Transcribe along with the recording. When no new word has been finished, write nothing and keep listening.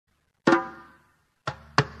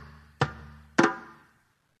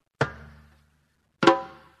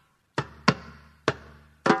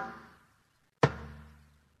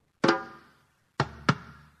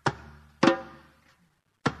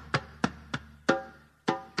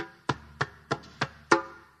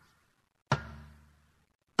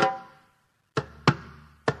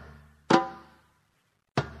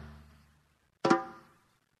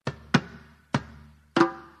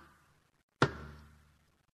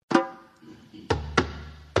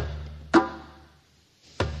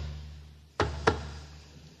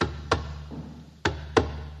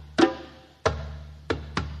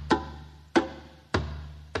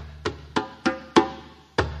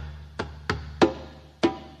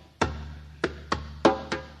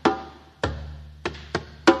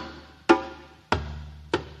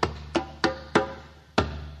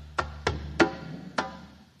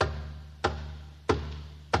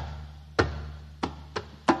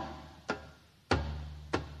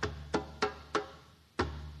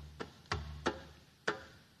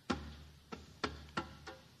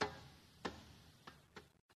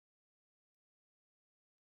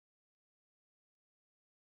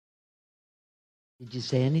Did you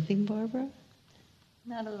say anything, Barbara?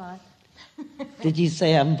 Not a lot. Did you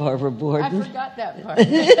say I'm Barbara Borden? I forgot that part.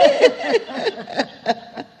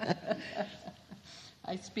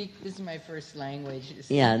 I speak, this is my first language.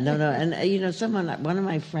 Yeah, no. And, one of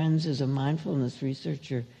my friends who's a mindfulness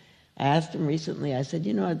researcher, I asked him recently, I said,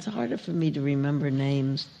 it's harder for me to remember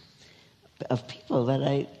names of people that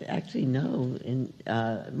I actually know. And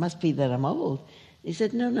it must be that I'm old. He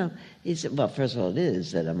said, no. He said, well, first of all, it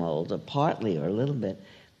is that I'm old, partly or a little bit.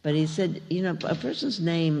 But he said, a person's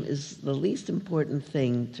name is the least important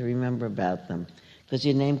thing to remember about them. Because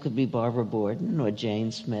your name could be Barbara Borden or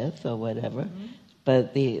Jane Smith or whatever. Mm-hmm.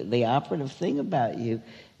 But the operative thing about you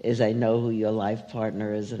is I know who your life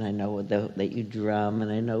partner is, and I know that you drum,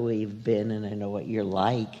 and I know where you've been, and I know what you're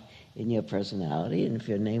like in your personality, and if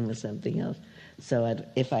your name was something else. So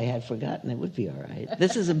if I had forgotten, it would be all right.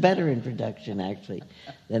 This is a better introduction, actually,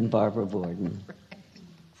 than Barbara Borden.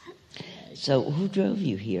 So who drove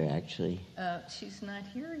you here, actually? She's not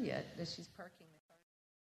here yet. She's parking the car.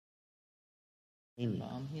 Amy.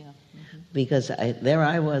 Yeah. Mm-hmm. Because there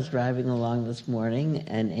I was driving along this morning,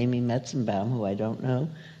 and Amy Metzenbaum, who I don't know,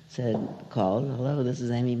 called, hello, this is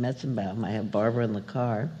Amy Metzenbaum. I have Barbara in the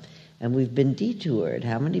car, and we've been detoured.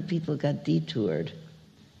 How many people got detoured?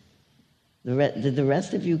 Did the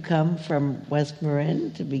rest of you come from West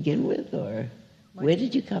Marin to begin with, or where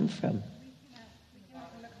did you come from?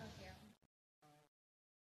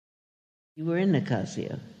 You were in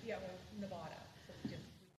Nicasio. Yeah, Nevada.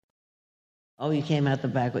 Oh, you came out the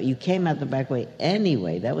back way. You came out the back way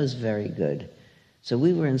anyway. That was very good. So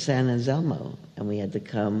we were in San Anselmo, and we had to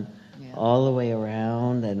come all the way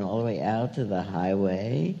around and all the way out to the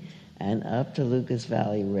highway and up to Lucas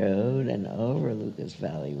Valley Road and over Lucas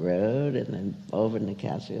Valley Road and then over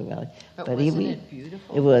Nicasio Valley. But wasn't it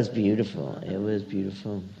beautiful? It was beautiful. It was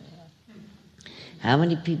beautiful. How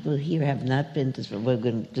many people here have not been to... We're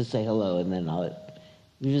going to just say hello, and then are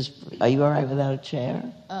you all right without a chair?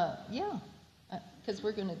 Yeah, because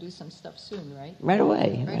we're going to do some stuff soon, right? Right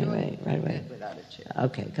away. Without a chair.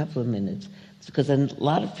 Okay, a couple of minutes. Because a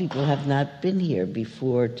lot of people have not been here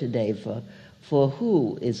before today. For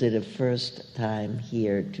who is it a first time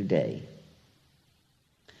here today?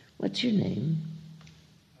 What's your name?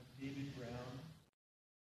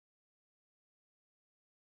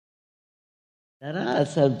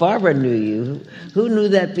 So Barbara knew you. Who knew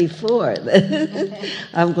that before?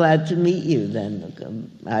 I'm glad to meet you then.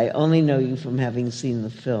 I only know you from having seen the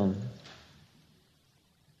film.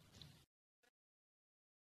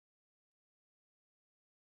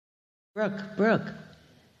 Brooke,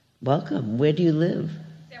 welcome. Where do you live?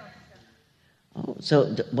 San Francisco. Oh,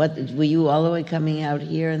 so what? Were you all the way coming out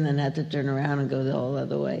here and then had to turn around and go the whole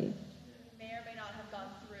other way? May or may not have gone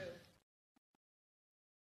through.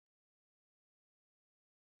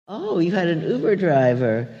 Oh, you had an Uber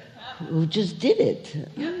driver who just did it.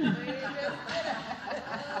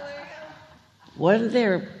 Wasn't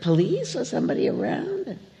there police or somebody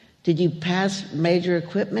around? Did you pass major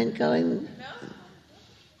equipment going? No.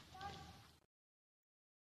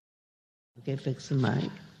 Okay, fix the mic.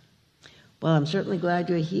 Well, I'm certainly glad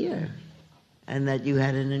you're here and that you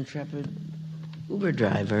had an intrepid Uber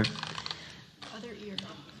driver.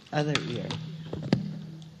 Other ear.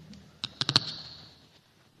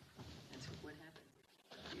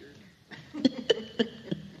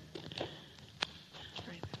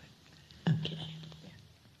 Okay.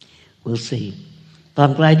 We'll see. Well,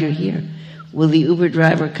 I'm glad you're here. Will the Uber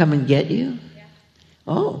driver come and get you? Yeah.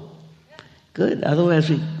 Oh, good. Otherwise,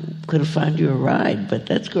 we could have found you a ride, but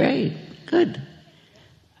that's great. Good.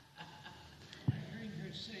 I heard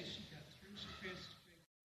her say she got through so fast.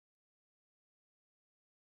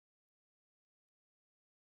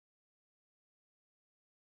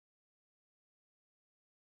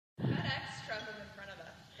 FedEx struggled in front of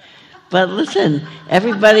us. So. But listen,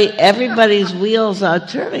 everybody's wheels are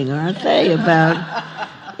turning, aren't they? About,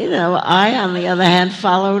 I, on the other hand,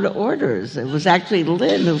 followed orders. It was actually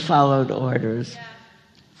Lynn who followed orders. Yeah.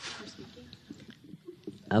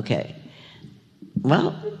 Okay.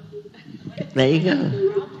 Well, there you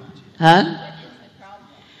go. Huh?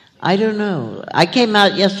 I don't know. I came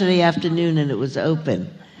out yesterday afternoon and it was open.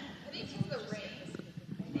 I think it's the rain.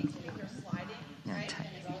 I think they're sliding, right?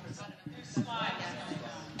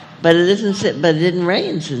 But it didn't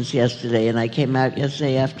rain since yesterday, and I came out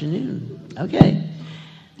yesterday afternoon. Okay.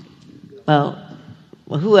 Well,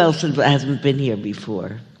 who else hasn't been here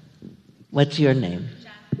before? What's your name?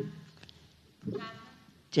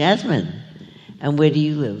 Jasmine. And where do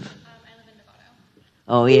you live? I live in Nevada.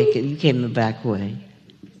 Oh, yeah, you came the back way.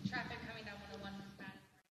 There's traffic coming down 101 is bad.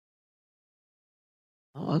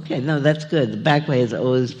 Oh, okay. No, that's good. The back way is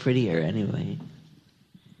always prettier anyway.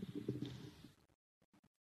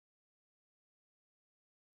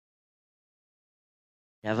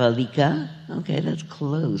 Javalika? Okay, that's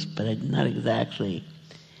close, but not exactly.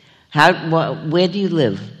 Where do you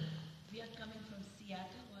live? We are coming from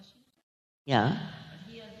Seattle, Washington. Yeah.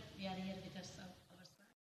 But here we are here with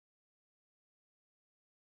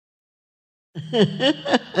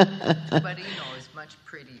our Barino is much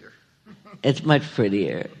prettier. It's much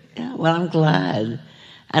prettier. Yeah, well, I'm glad.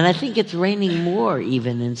 And I think it's raining more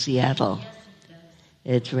even in Seattle. Yes, it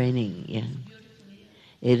does. It's raining, yeah. Beautiful here.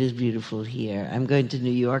 It is beautiful here. I'm going to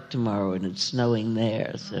New York tomorrow and it's snowing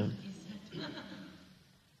there, so.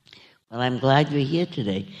 Well, I'm glad you're here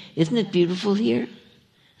today. Isn't it beautiful here?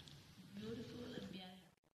 Beautiful and we are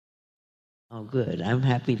Oh, good. I'm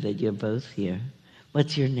happy that you're both here.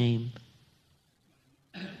 What's your name?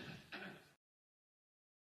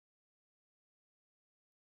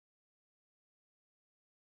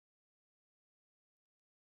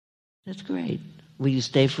 That's great. Will you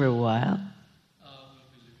stay for a while?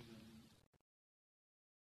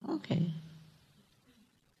 Okay.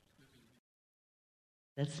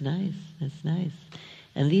 That's nice. That's nice.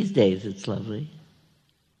 And these days it's lovely.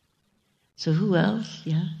 So who else?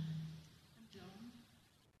 Yeah?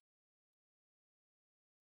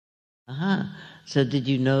 Uh-huh. So did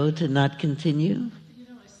you know to not continue? You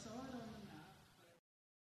know, I saw it on the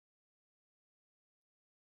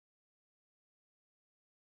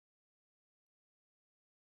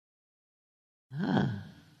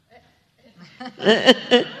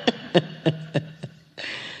map,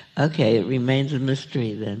 Okay, it remains a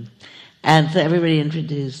mystery then. And so everybody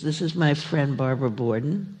introduced, this is my friend Barbara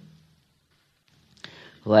Borden,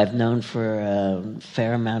 who I've known for a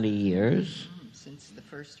fair amount of years. Since the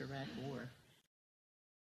first Iraq War.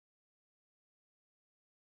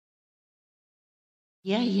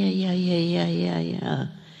 Yeah.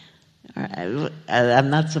 I'm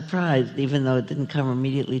not surprised, even though it didn't come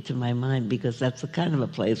immediately to my mind, because that's the kind of a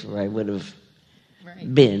place where I would have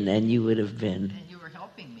been, and you would have been. And you were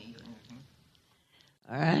helping me.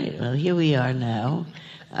 All right, well, here we are now.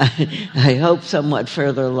 I hope somewhat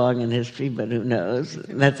further along in history, but who knows?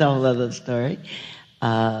 That's a whole other story.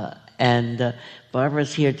 And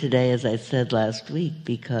Barbara's here today, as I said last week,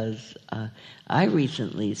 because I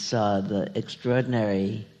recently saw the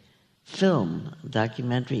extraordinary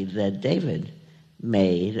documentary that David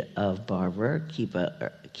made of Barbara,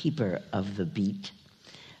 keeper of the beat,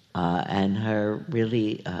 and her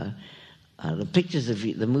really, the pictures of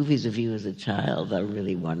you, the movies of you as a child are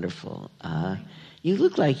really wonderful. You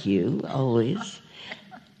look like you, always.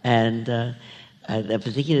 And I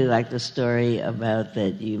particularly like the story about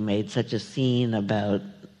that you made such a scene about,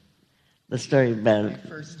 the story about My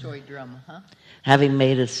first toy drum, huh? having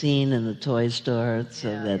made a scene in the toy store so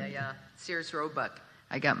that... Yeah. Sears Roebuck.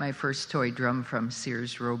 I got my first toy drum from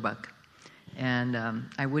Sears Roebuck. And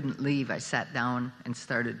I wouldn't leave. I sat down and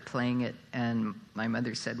started playing it. And my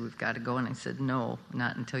mother said, "We've got to go." And I said, "No,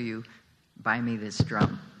 not until you buy me this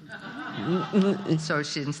drum." So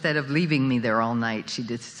she, instead of leaving me there all night, she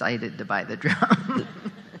decided to buy the drum.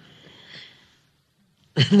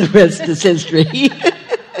 The rest is history.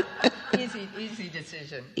 Easy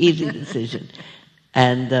decision. Easy decision.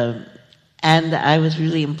 And I was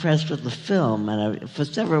really impressed with the film, and for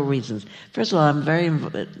several reasons. First of all, I'm very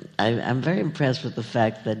impressed with the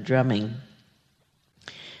fact that drumming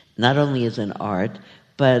not only is an art,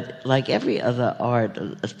 but like every other art,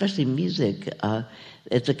 especially music,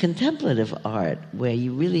 it's a contemplative art where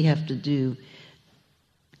you really have to do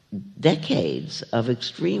decades of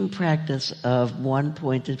extreme practice of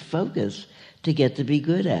one-pointed focus to get to be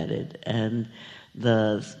good at it. And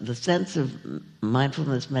the sense of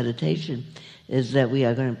mindfulness meditation is that we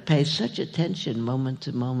are going to pay such attention moment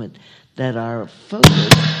to moment that our focus...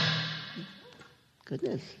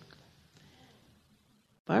 Goodness.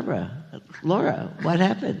 Barbara, Laura, what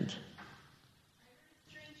happened?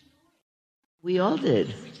 We all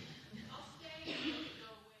did.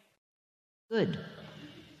 Good.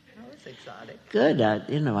 That was exotic. Good.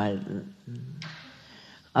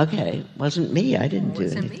 Okay, wasn't me. I didn't do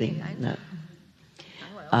Wasn't anything. me. No.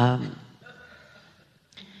 Oh, well.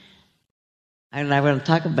 And I want to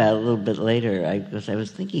talk about it a little bit later, because I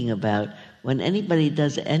was thinking about when anybody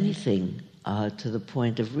does anything to the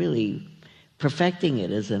point of really perfecting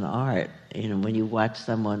it as an art. You know, when you watch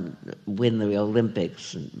someone win the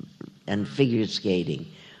Olympics and figure skating,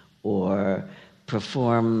 or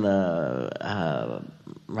perform the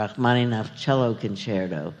Rachmaninoff cello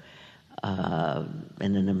concerto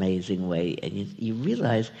in an amazing way, and you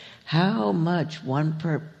realize how much one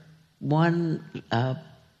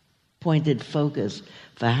pointed focus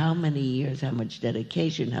for how many years, how much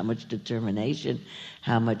dedication, how much determination,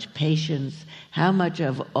 how much patience, how much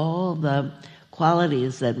of all the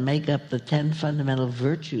qualities that make up the 10 fundamental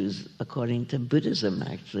virtues, according to Buddhism,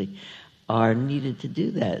 actually, are needed to do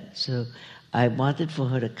that. So I wanted for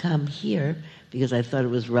her to come here because I thought it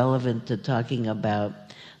was relevant to talking about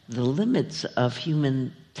the limits of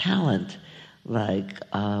human talent, like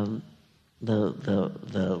the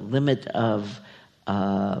limit of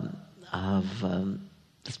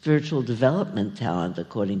spiritual development talent,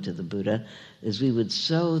 according to the Buddha, is we would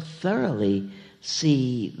so thoroughly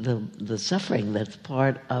see the suffering that's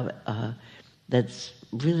part of that's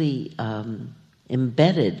really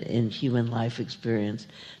embedded in human life experience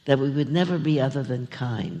that we would never be other than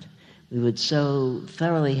kind. We would so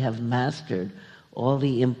thoroughly have mastered all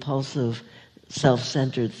the impulsive,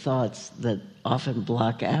 self-centered thoughts that often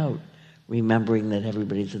block out remembering that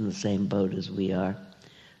everybody's in the same boat as we are.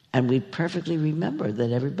 And we perfectly remember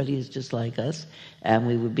that everybody is just like us, and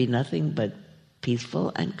we would be nothing but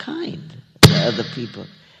peaceful and kind to other people.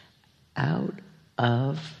 Out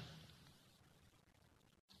of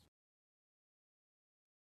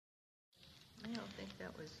I don't think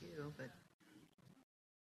that was you, but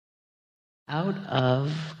out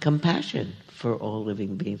of compassion for all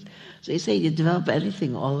living beings. So you say you develop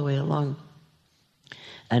anything all the way along.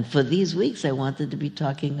 And for these weeks, I wanted to be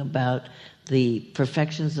talking about the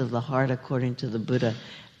perfections of the heart according to the Buddha,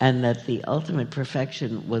 and that the ultimate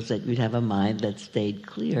perfection was that you'd have a mind that stayed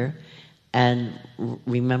clear and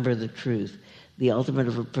remember the truth. The ultimate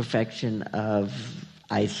of perfection of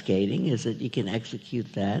ice skating is that you can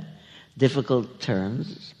execute that, difficult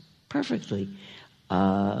terms, perfectly.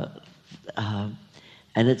 And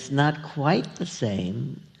it's not quite the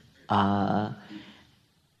same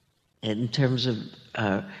in terms of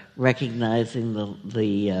recognizing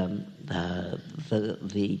the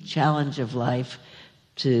challenge of life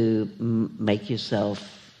to make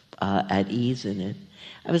yourself at ease in it.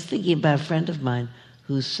 I was thinking about a friend of mine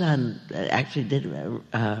whose son actually did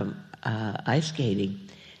ice skating.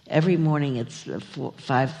 Every morning at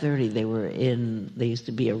 5:30, there used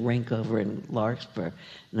to be a rink over in Larkspur,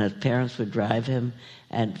 and his parents would drive him,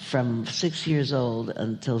 and from 6 years old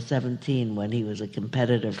until 17, when he was a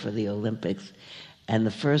competitor for the Olympics, and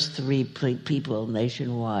the first three people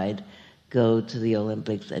nationwide go to the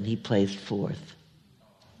Olympics, and he placed fourth.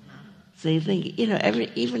 So you think,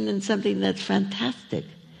 even in something that's fantastic,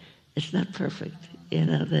 it's not perfect,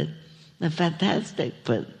 that's fantastic,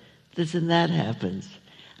 but this and that happens.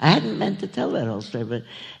 I hadn't meant to tell that whole story, but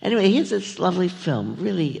anyway, here's this lovely film,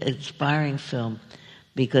 really inspiring film,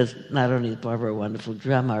 because not only is Barbara a wonderful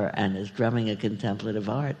drummer and is drumming a contemplative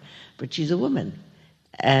art, but she's a woman.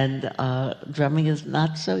 And drumming is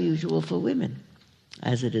not so usual for women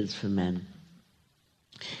as it is for men.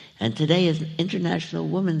 And today is International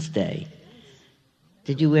Women's Day.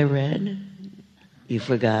 Did you wear red? You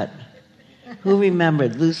forgot. Who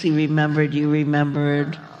remembered? Lucy remembered, you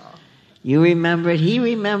remembered. You remembered, he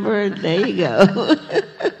remembered, there you go.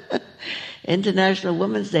 International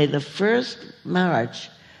Women's Day, the first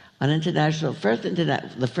march on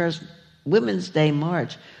the first Women's Day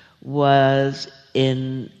march was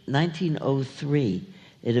in 1903.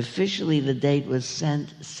 The date was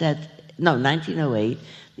set 1908.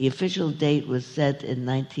 The official date was set in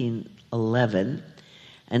 1911.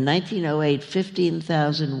 In 1908,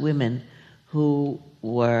 15,000 women who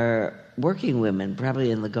were working women,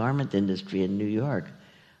 probably in the garment industry in New York,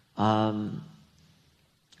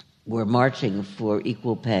 were marching for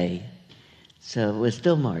equal pay. So we're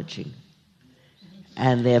still marching.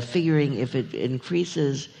 And they're figuring if it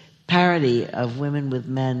increases parity of women with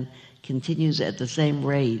men, continues at the same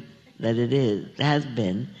rate that has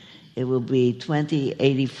been, it will be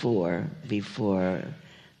 2084 before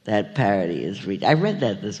that parity is reached. I read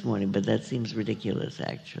that this morning, but that seems ridiculous,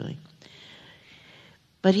 actually.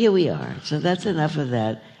 But here we are. So that's enough of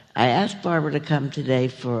that. I asked Barbara to come today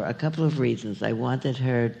for a couple of reasons. I wanted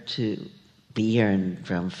her to be here and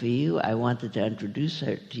drum for you. I wanted to introduce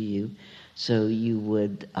her to you so you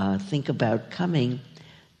would think about coming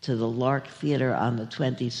to the Lark Theater on the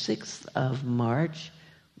 26th of March,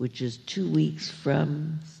 which is 2 weeks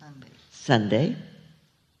from Sunday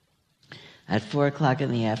at 4 o'clock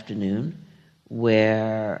in the afternoon,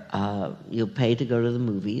 where you'll pay to go to the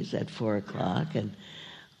movies at 4 o'clock. And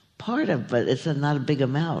but it's not a big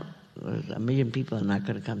amount. 1 million people are not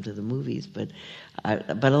going to come to the movies, but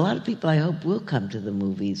a lot of people, I hope, will come to the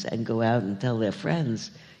movies and go out and tell their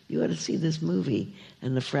friends, you ought to see this movie.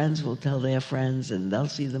 And the friends will tell their friends, and they'll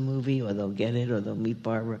see the movie, or they'll get it, or they'll meet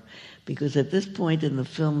Barbara. Because at this point in the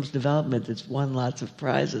film's development, it's won lots of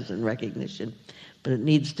prizes and recognition, but it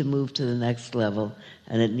needs to move to the next level,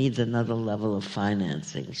 and it needs another level of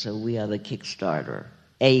financing. So we are the Kickstarter,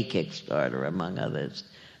 a Kickstarter, among others,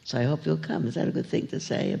 So I hope you'll come. Is that a good thing to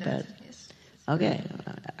say about? Yes. Okay,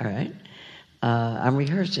 all right. I'm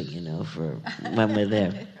rehearsing, for when we're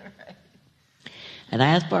there. And I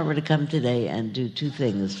asked Barbara to come today and do two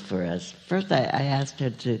things for us. First, I asked her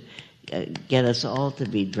to get us all to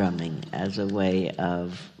be drumming as a way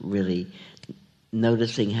of really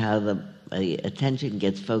noticing how the attention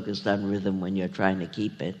gets focused on rhythm when you're trying to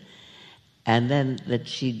keep it. And then that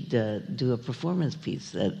she'd do a performance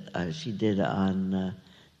piece that she did on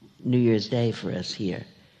New Year's Day for us here.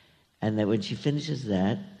 And that when she finishes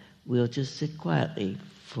that, we'll just sit quietly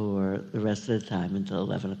for the rest of the time until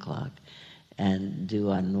 11 o'clock and do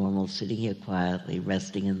our normal sitting here quietly,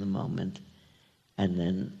 resting in the moment, and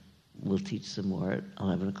then we'll teach some more at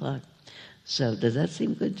 11 o'clock. So does that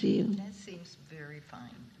seem good to you? That seems very fine.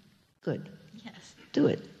 Good. Yes. Do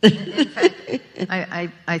it. In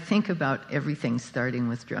fact, I think about everything starting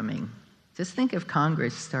with drumming. Just think if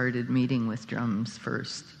Congress started meeting with drums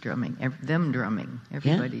first, drumming,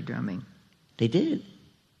 everybody drumming. They did.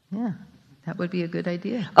 Yeah, that would be a good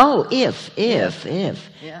idea. Oh, if. Yeah.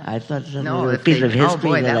 I thought something No, was a if piece they, of history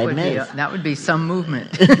boy, that I would missed. that would be some movement.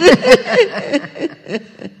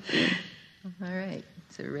 All right,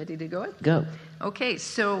 so ready to go? Go. Okay,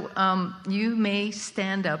 so you may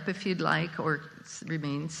stand up if you'd like, or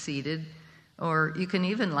remain seated, or you can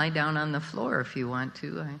even lie down on the floor if you want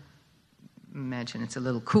to. I imagine it's a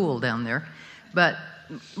little cool down there. But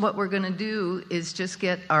what we're going to do is just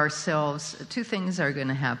get ourselves, two things are going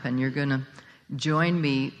to happen. You're going to join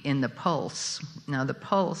me in the pulse. Now the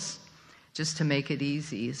pulse, just to make it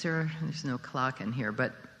easy, there's no clock in here,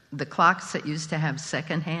 but the clocks that used to have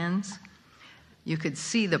second hands, you could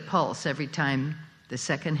see the pulse every time the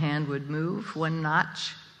second hand would move one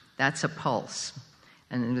notch. That's a pulse.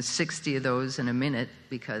 And there's 60 of those in a minute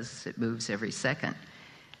because it moves every second.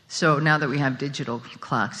 So now that we have digital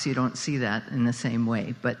clocks, you don't see that in the same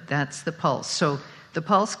way, but that's the pulse. So the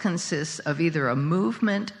pulse consists of either a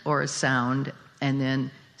movement or a sound, and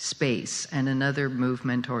then space, and another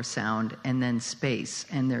movement or sound, and then space.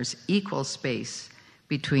 And there's equal space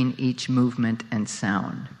between each movement and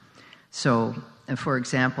sound. So, for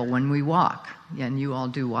example, when we walk, and you all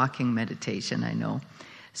do walking meditation, I know,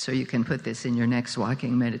 so you can put this in your next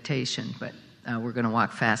walking meditation, but we're going to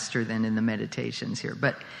walk faster than in the meditations here.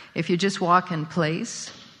 But if you just walk in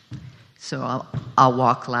place, so I'll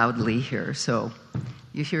walk loudly here. So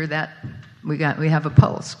you hear that? We have a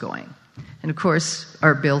pulse going. And of course,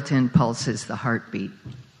 our built-in pulse is the heartbeat.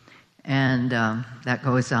 And that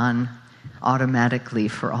goes on automatically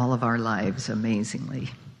for all of our lives,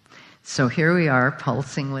 amazingly. So here we are,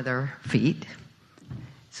 pulsing with our feet.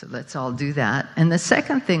 So let's all do that. And the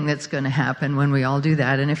second thing that's going to happen when we all do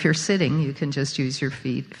that, and if you're sitting, you can just use your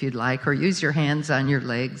feet if you'd like, or use your hands on your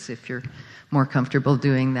legs if you're more comfortable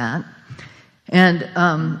doing that.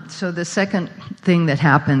 And so the second thing that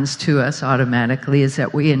happens to us automatically is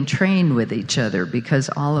that we entrain with each other, because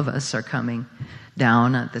all of us are coming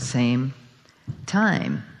down at the same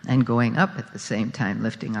time and going up at the same time,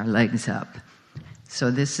 lifting our legs up. So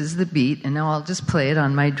this is the beat, and now I'll just play it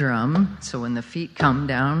on my drum. So when the feet come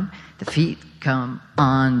down, the feet come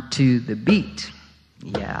on to the beat.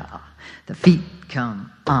 Yeah. The feet come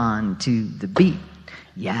on to the beat.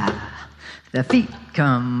 Yeah. The feet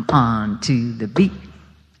come on to the beat.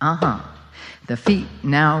 Uh-huh. The feet,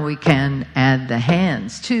 now we can add the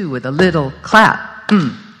hands too with a little clap.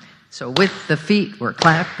 So with the feet, we're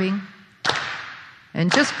clapping.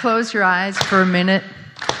 And just close your eyes for a minute.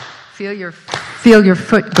 Feel your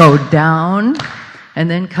foot go down, and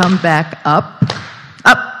then come back up,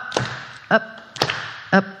 up, up,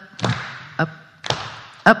 up, up,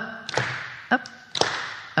 up, up,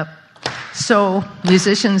 up. So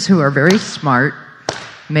musicians who are very smart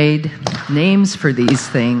made names for these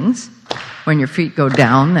things. When your feet go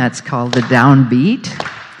down, that's called the downbeat.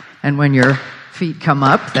 And when your feet come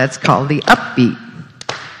up, that's called the upbeat.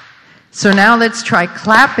 So now let's try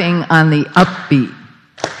clapping on the upbeat.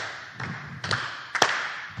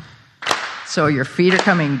 So your feet are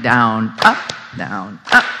coming down, up, down,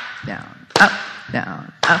 up, down, up,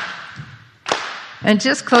 down, up. And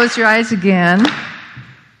just close your eyes again.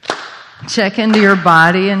 Check into your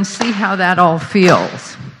body and see how that all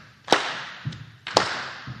feels.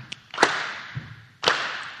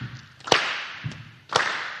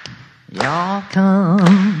 Y'all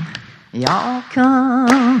come, y'all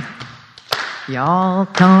come, y'all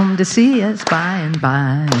come to see us by and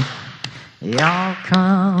by. Y'all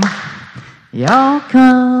come. Y'all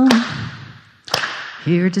come,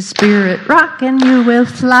 hear the spirit rock and you will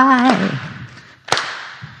fly.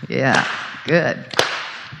 Yeah, good.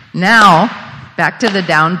 Now, back to the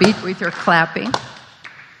downbeat with your clapping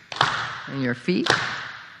and your feet.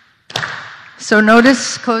 So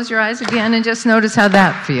notice, close your eyes again and just notice how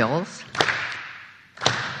that feels.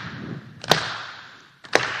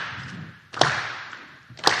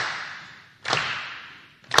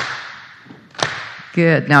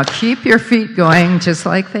 Good. Now keep your feet going just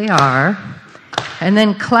like they are, and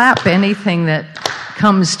then clap anything that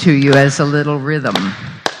comes to you as a little rhythm.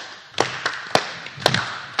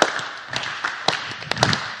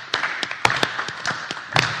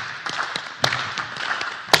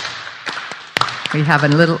 We have a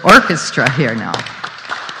little orchestra here now.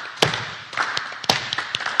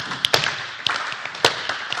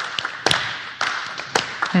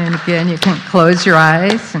 And again, you can close your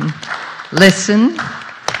eyes and listen,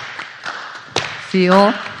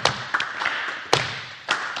 feel.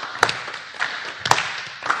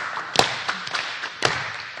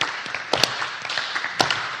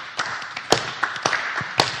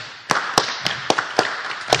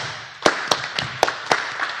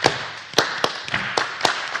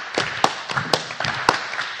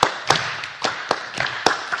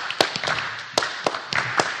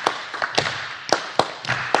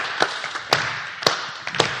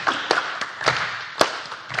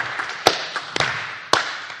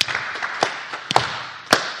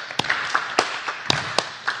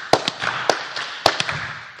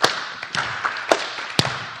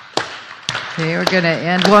 Okay, we're going to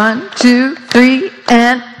end 1, 2, 3,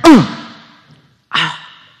 and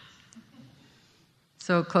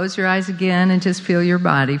So close your eyes again and just feel your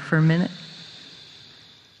body for a minute.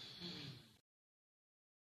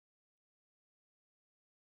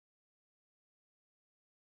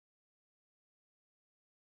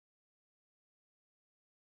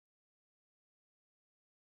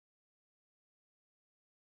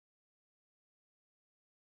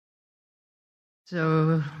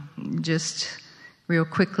 So just real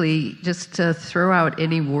quickly, just to throw out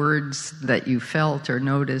any words that you felt or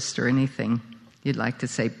noticed or anything you'd like to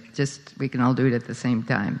say. Just, we can all do it at the same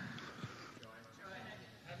time.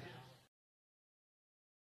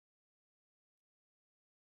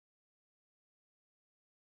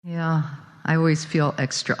 Yeah, I always feel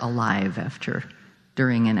extra alive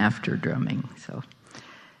during and after drumming, so.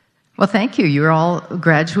 Well, thank you. You're all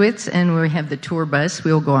graduates, and we have the tour bus.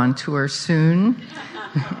 We'll go on tour soon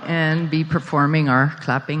and be performing our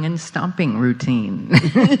clapping and stomping routine.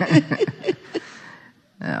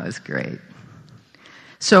 That was great.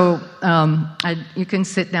 So you can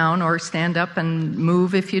sit down or stand up and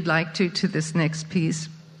move if you'd like to this next piece,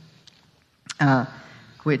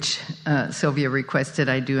 which Sylvia requested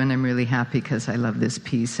I do, and I'm really happy because I love this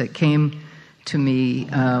piece. It came to me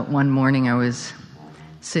one morning. I was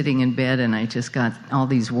sitting in bed, and I just got all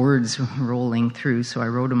these words rolling through, so I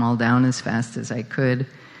wrote them all down as fast as I could,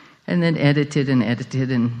 and then edited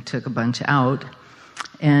and took a bunch out,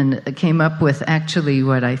 and came up with actually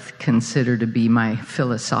what I consider to be my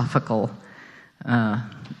philosophical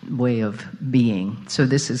way of being. So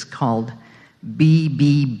this is called Be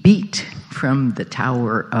Beat from the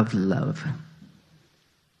Tower of Love.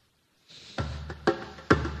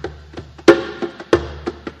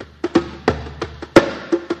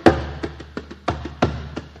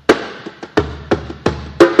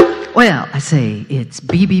 Well, I say it's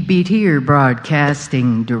BB Beat here,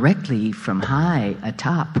 broadcasting directly from high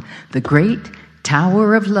atop the great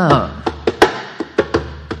Tower of Love.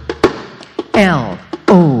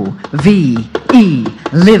 L-O-V-E,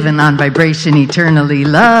 living on vibration eternally.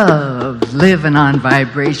 Love, living on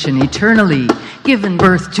vibration eternally. Giving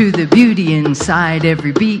birth to the beauty inside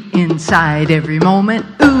every beat, inside every moment.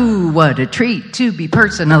 Ooh, what a treat to be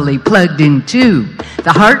personally plugged into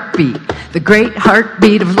the heartbeat, the great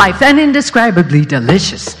heartbeat of life, and indescribably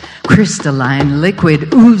delicious, crystalline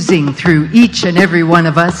liquid oozing through each and every one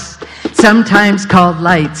of us, sometimes called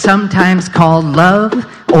light, sometimes called love,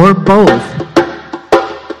 or both.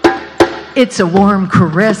 It's a warm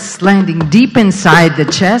caress landing deep inside the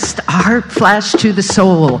chest, a heart flash to the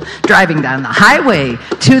soul, driving down the highway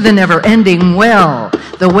to the never-ending well,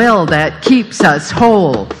 the well that keeps us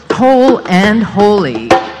whole, whole and holy.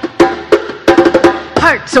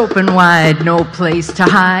 Hearts open wide, no place to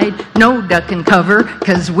hide, no duck and cover,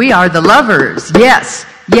 'cause we are the lovers. Yes,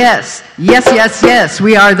 yes, yes, yes, yes,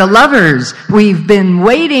 we are the lovers we've been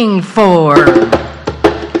waiting for.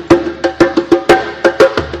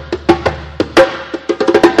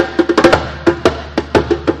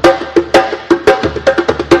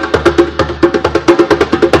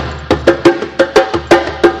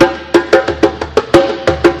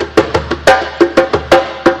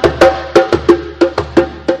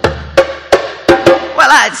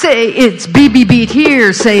 say it's BB Beat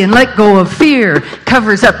here, saying let go of fear.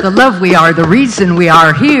 Covers up the love we are, the reason we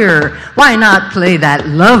are here. Why not play that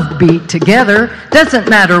love beat together? Doesn't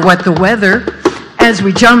matter what the weather. As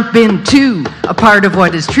we jump into a part of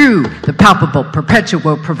what is true, the palpable,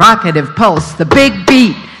 perpetual, provocative pulse, the big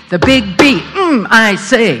beat, I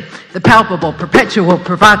say, the palpable, perpetual,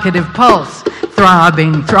 provocative pulse,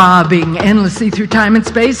 throbbing endlessly through time and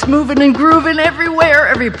space, moving and grooving everywhere,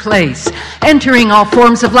 every place, entering all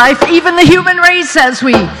forms of life, even the human race as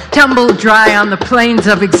we tumble dry on the plains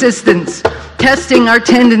of existence, testing our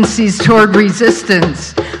tendencies toward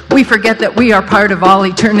resistance. We forget that we are part of all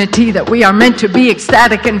eternity, that we are meant to be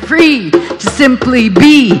ecstatic and free, to simply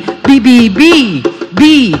be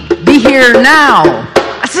here now.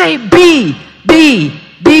 I say be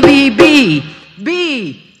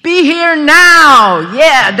here now.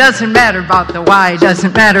 Yeah, it doesn't matter about the why, it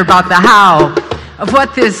doesn't matter about the how of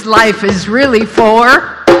what this life is really for.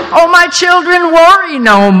 Oh, my children, worry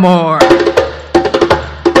no more.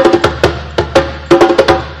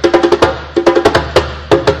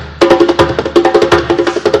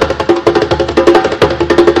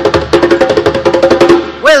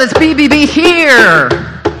 Well, it's BBB here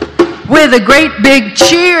with a great big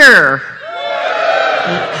cheer.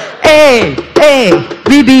 Hey,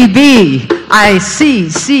 BBB, I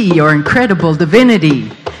see your incredible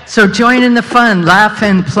divinity. So join in the fun, laugh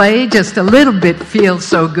and play. Just a little bit feels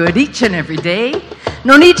so good each and every day.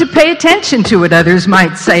 No need to pay attention to what others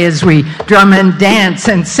might say as we drum and dance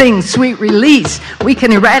and sing sweet release. We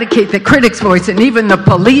can eradicate the critic's voice and even the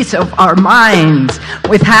police of our minds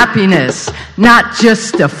with happiness, not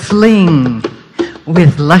just a fling,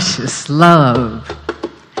 with luscious love.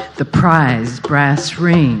 The prized brass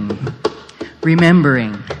ring,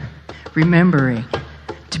 remembering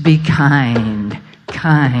to be kind.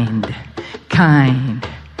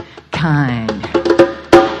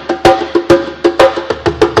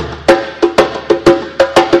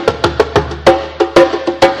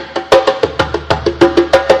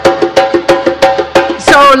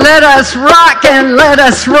 So let us rock and let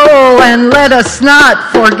us roll and let us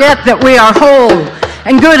not forget that we are whole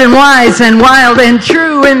and good and wise and wild and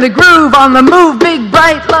true in the groove, on the move, big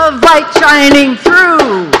bright love light shining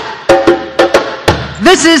through.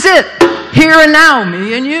 This is it, here and now,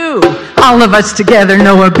 me and you. All of us together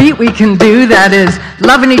know a beat we can do that is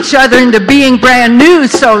loving each other into being brand new.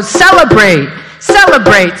 So celebrate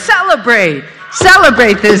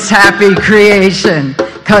this happy creation,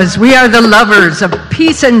 'cause we are the lovers of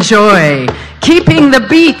peace and joy, keeping the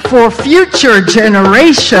beat for future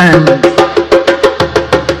generations.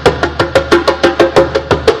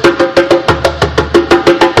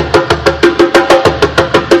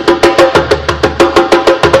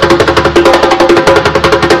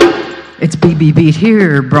 It's BB Beat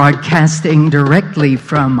here, broadcasting directly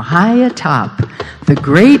from high atop the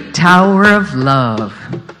great Tower of Love.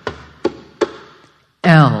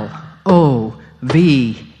 L-O-V-E.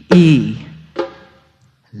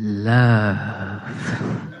 Love.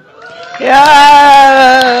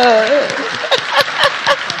 Yeah.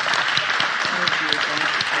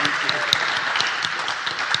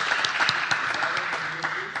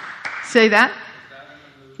 Say that?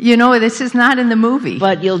 You know, this is not in the movie.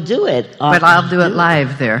 But you'll do it. But I'll do it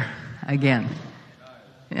live there again.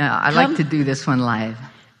 Yeah, I like to do this one live.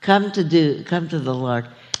 Come to the Lark.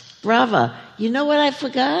 Brava. You know what I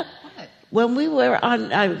forgot? What? When we were on,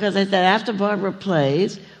 because I said after Barbara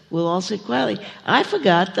plays, we'll all sit quietly. I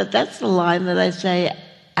forgot that that's the line that I say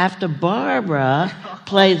after Barbara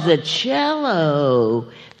plays the cello.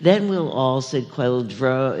 Then we'll all sit quietly.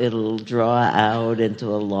 It'll draw out into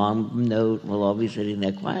a long note. We'll all be sitting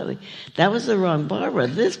there quietly. That was the wrong Barbara.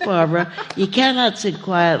 This Barbara, you cannot sit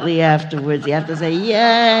quietly afterwards. You have to say,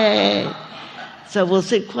 yay. So we'll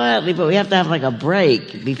sit quietly, but we have to have like a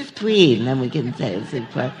break between. Then we can say, sit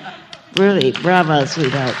quiet. Really, bravo,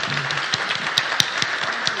 sweetheart.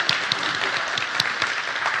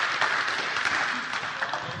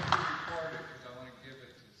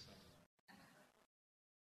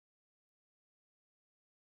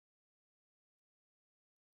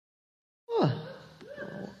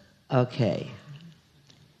 Okay.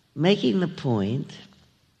 Making the point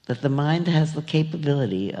that the mind has the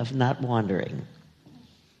capability of not wandering,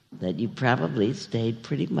 that you probably stayed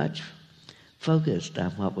pretty much focused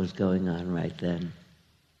on what was going on right then.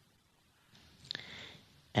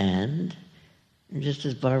 And just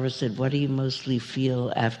as Barbara said, what do you mostly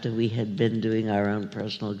feel after we had been doing our own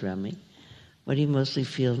personal drumming? What do you mostly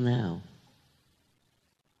feel now?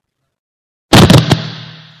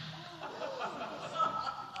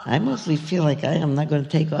 I mostly feel like I am not going to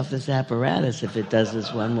take off this apparatus if it does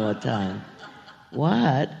this one more time.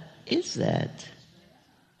 What is that?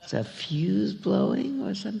 It's a fuse blowing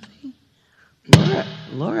or something?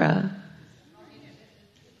 Laura?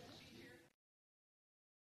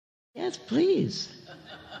 Yes, please.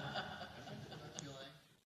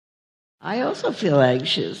 I also feel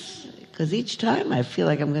anxious because each time I feel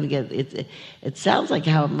like I'm going to get it. It sounds like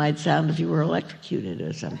how it might sound if you were electrocuted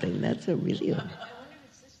or something. That's a really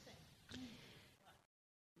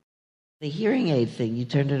the hearing aid thing. You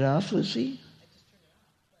turned it off, Lucy?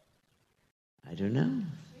 I don't know.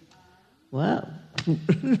 Well,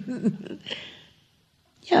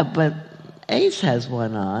 yeah, but Ace has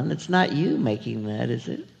one on. It's not you making that, is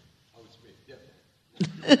it? Oh, it's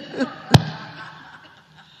me.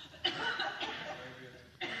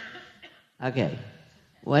 Okay,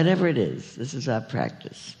 whatever it is, this is our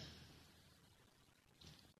practice.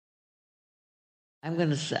 I'm going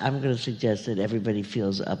to suggest that everybody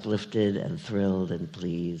feels uplifted and thrilled and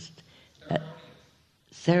pleased.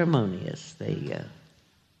 Ceremonious. There you go.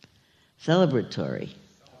 Celebratory.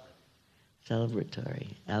 Celebratory.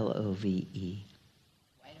 Love.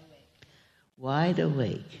 Wide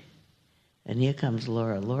awake. And here comes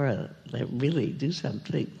Laura. Laura, really do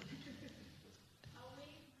something.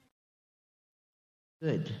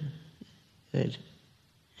 Good. Good.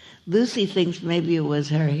 Lucy thinks maybe it was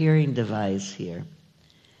her hearing device here.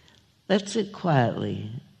 Let's sit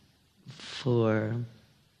quietly for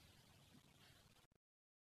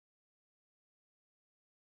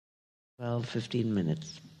 12, 15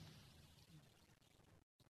 minutes.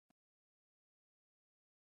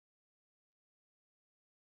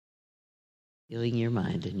 Feeling your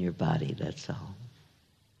mind and your body, that's all.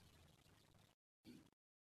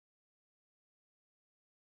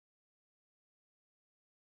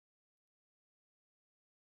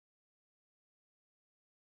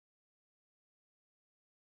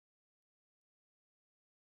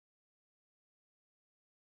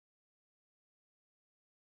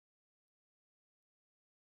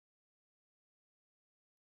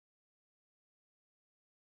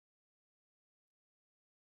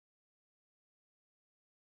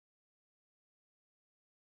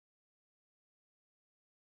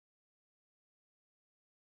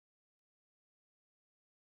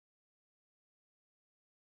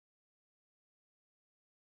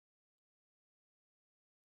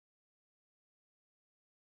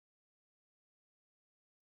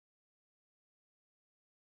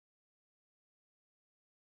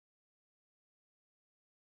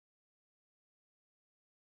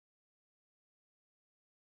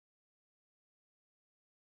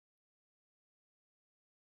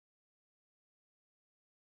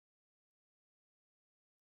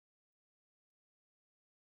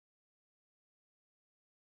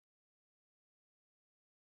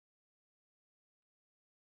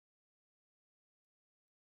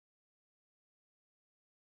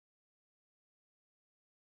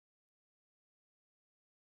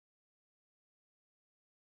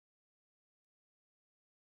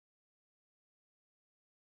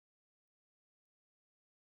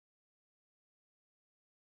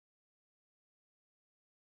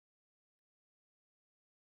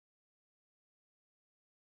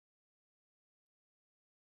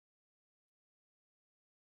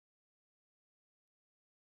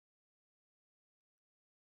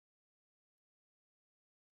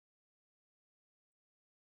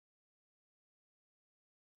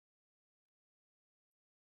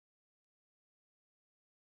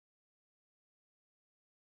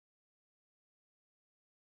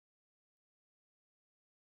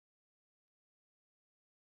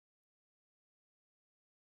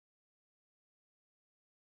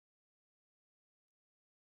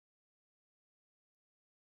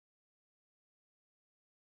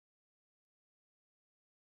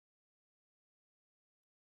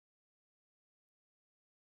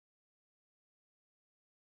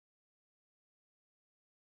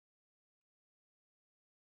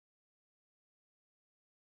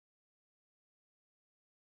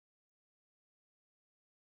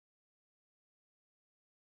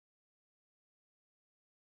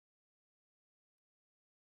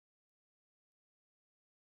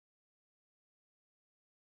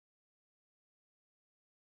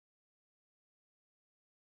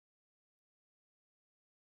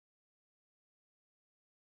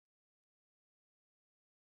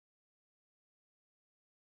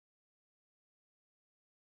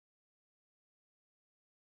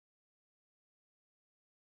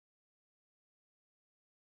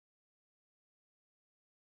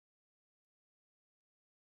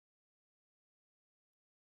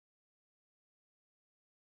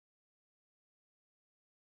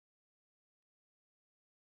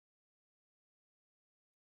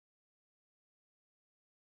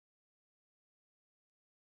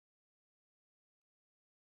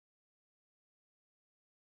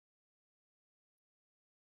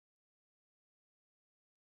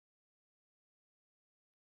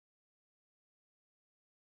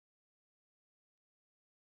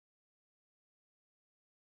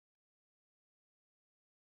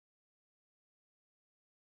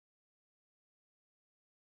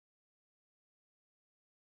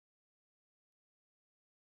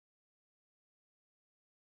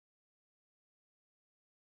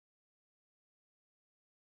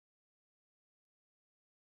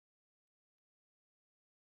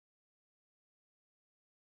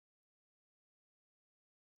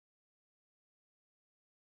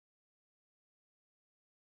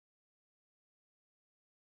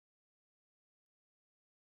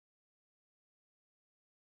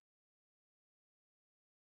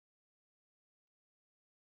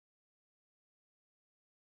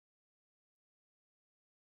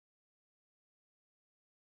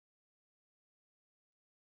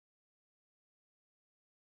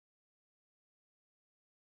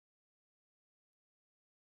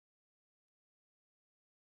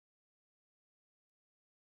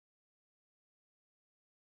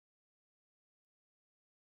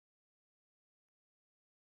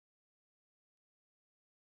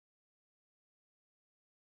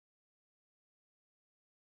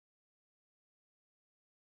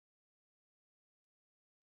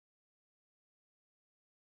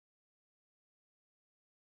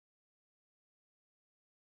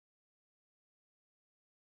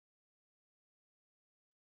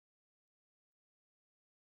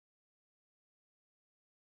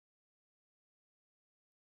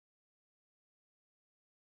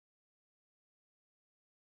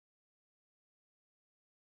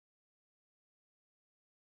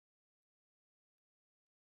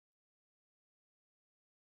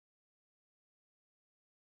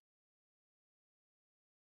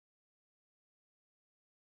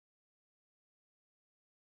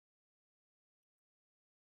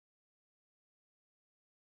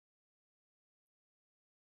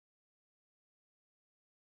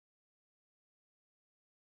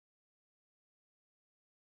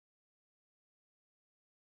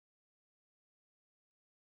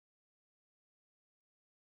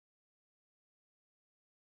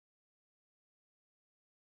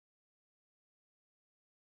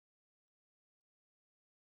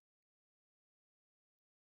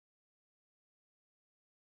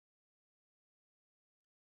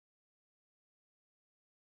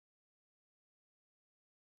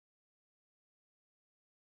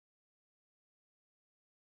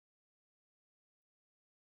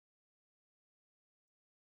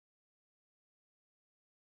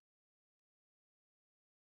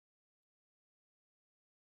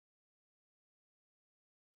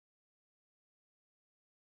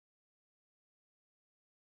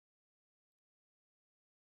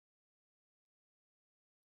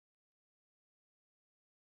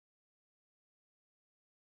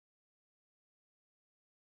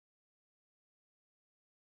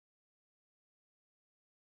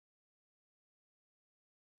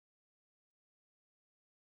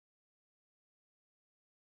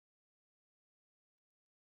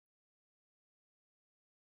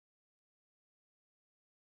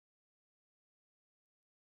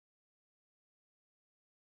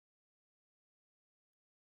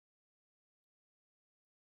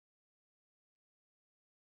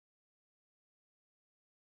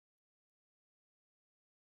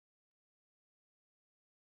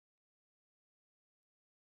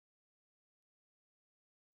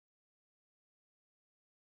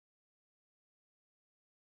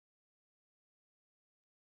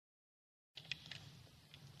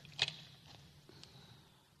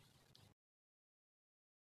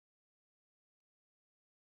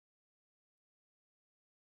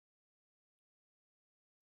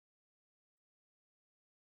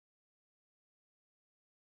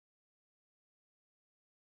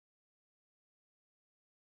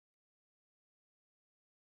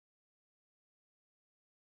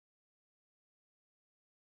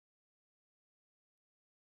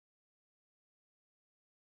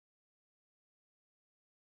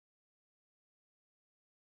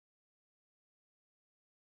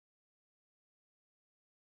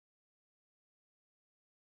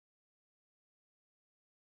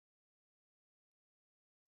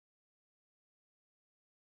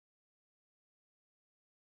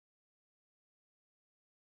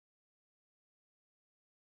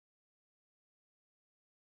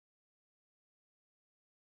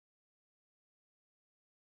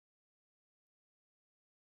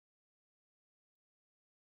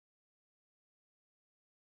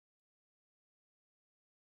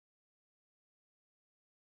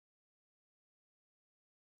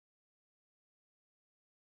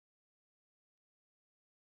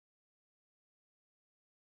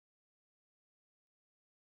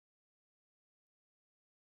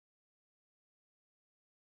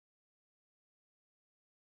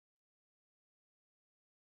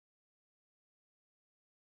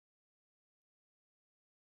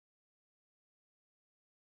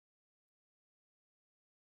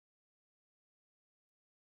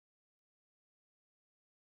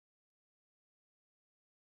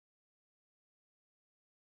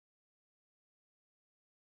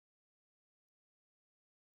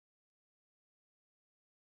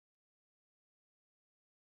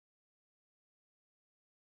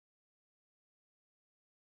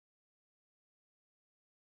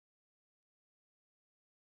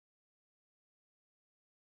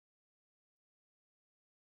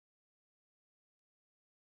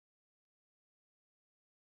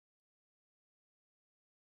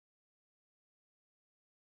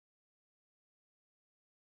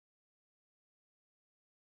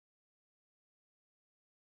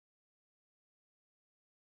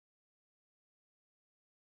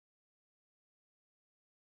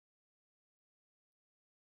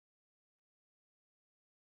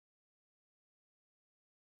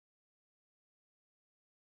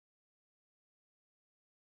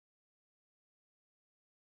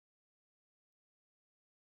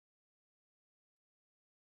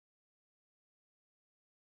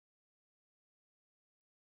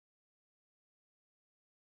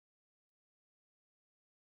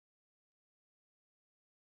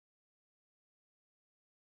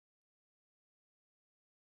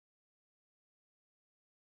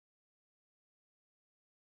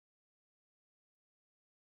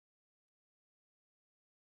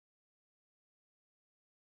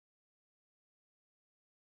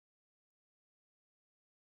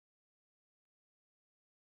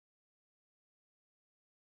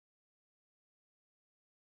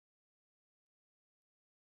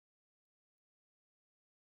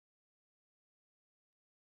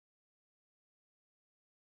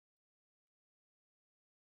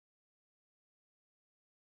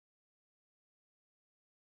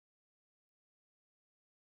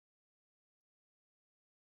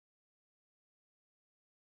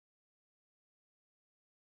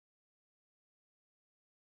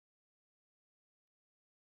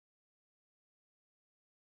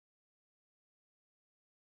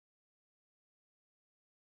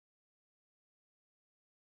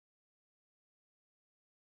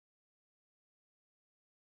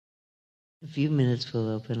 A few minutes we'll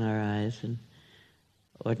open our eyes, and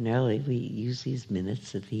ordinarily we use these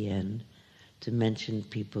minutes at the end to mention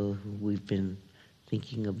people who we've been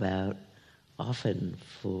thinking about, often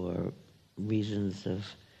for reasons of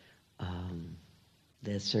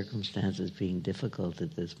their circumstances being difficult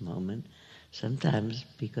at this moment, sometimes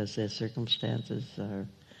because their circumstances are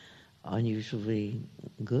unusually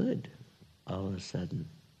good all of a sudden.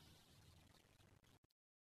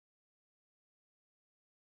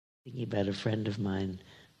 Thinking about a friend of mine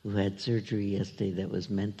who had surgery yesterday that was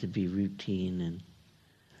meant to be routine and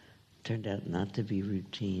turned out not to be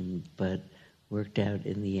routine, but worked out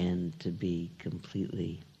in the end to be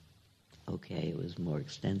completely okay. It was more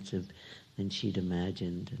extensive than she'd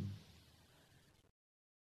imagined.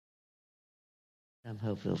 And I'm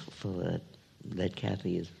hopeful that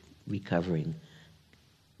Kathy is recovering,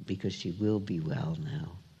 because she will be well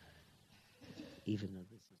now, even though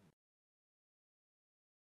this is...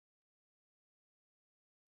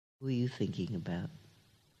 Who are you thinking about?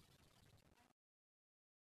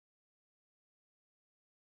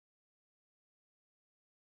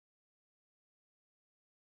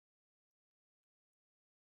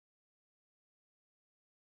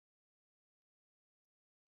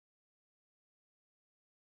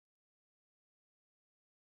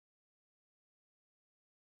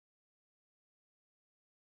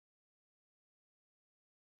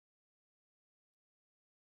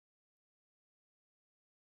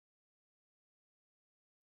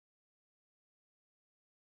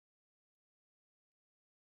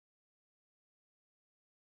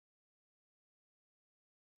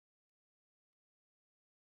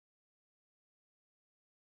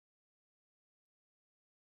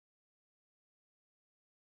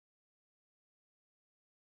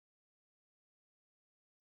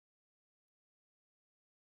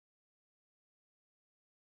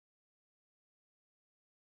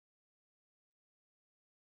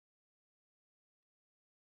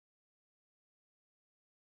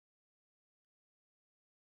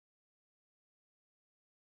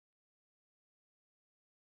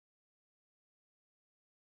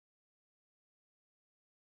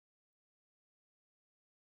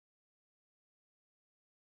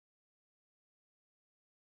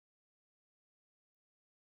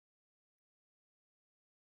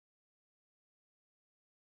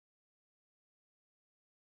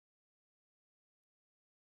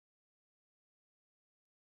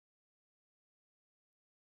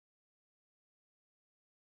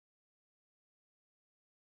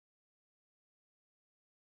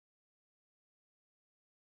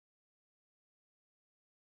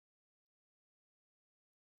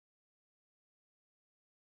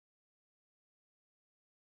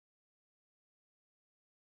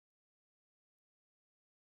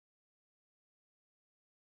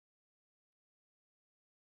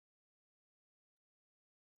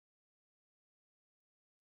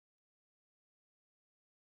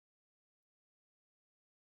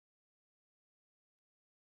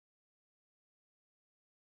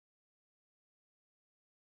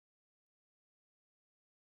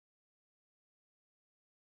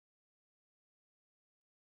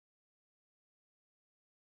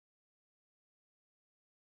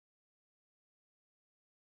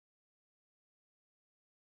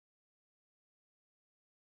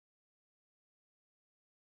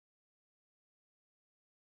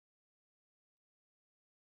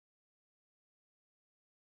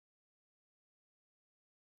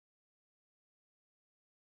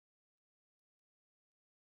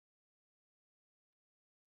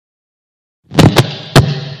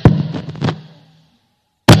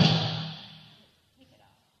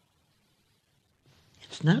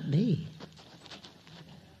 It's not me.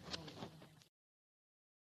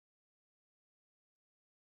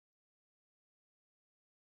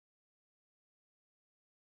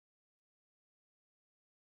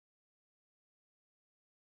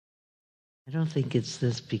 I don't think it's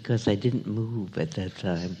this, because I didn't move at that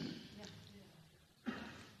time.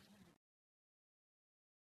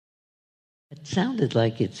 It sounded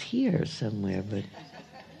like it's here somewhere, but...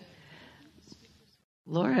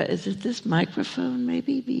 Laura, is it this microphone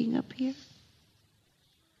maybe being up here?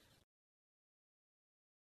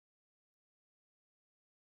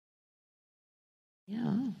 Yeah.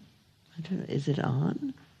 I don't know. Is it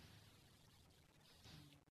on?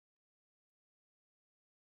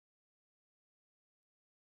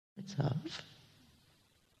 It's off.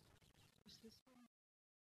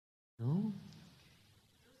 No?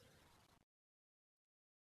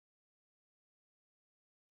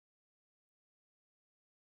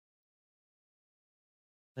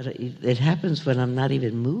 But it happens when I'm not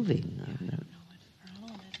even moving. I don't know.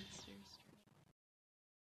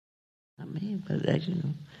 Not me. but as you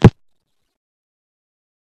know.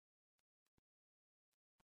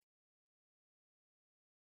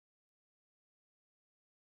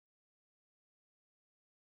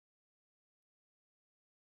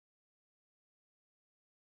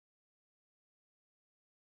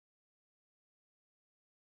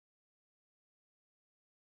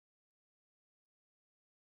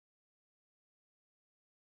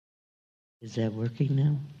 Is that working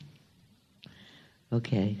now?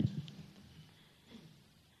 Okay.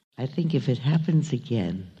 I think if it happens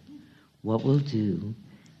again, what we'll do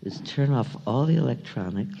is turn off all the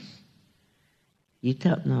electronics. You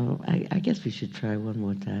don't know. I guess we should try one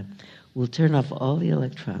more time. We'll turn off all the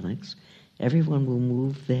electronics. Everyone will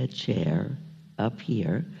move their chair up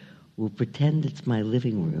here. We'll pretend it's my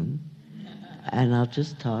living room. And I'll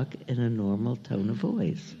just talk in a normal tone of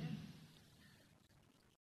voice.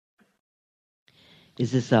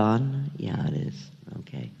 Is this on? Yeah, it is.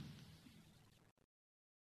 Okay.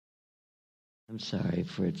 I'm sorry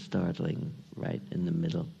for it startling right in the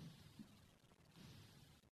middle.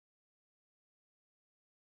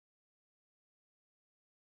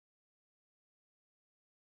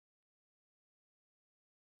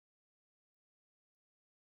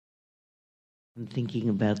 I'm thinking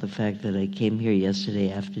about the fact that I came here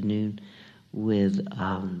yesterday afternoon with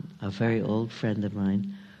a very old friend of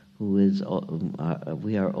mine who is,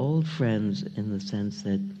 we are old friends in the sense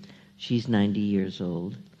that she's 90 years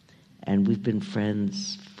old, and we've been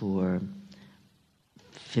friends for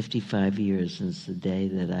 55 years since the day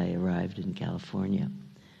that I arrived in California.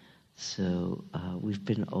 So we've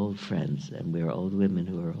been old friends, and we're old women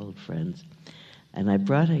who are old friends. And I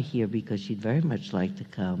brought her here because she'd very much like to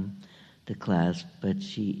come to class, but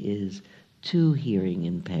she is too hearing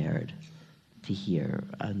impaired to hear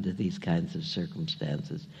under these kinds of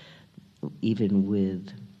circumstances, even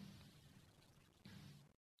with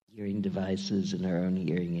hearing devices and her own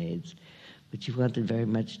hearing aids. But she wanted very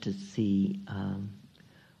much to see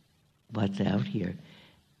what's out here,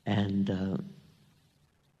 and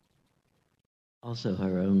also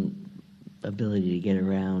her own ability to get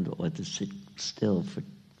around or to sit still for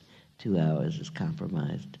 2 hours is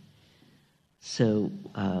compromised. So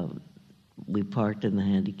we parked in the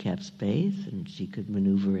handicapped space, and she could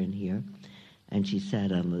maneuver in here, and she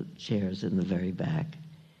sat on the chairs in the very back.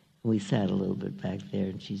 We sat a little bit back there,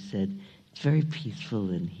 and she said, "It's very peaceful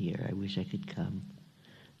in here. I wish I could come."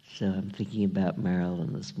 So I'm thinking about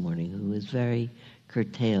Marilyn this morning, who is very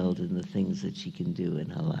curtailed in the things that she can do in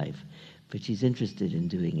her life, but she's interested in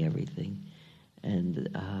doing everything. And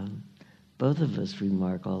both of us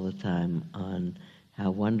remark all the time on how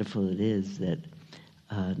wonderful it is that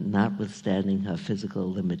notwithstanding her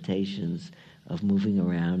physical limitations of moving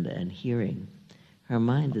around and hearing, her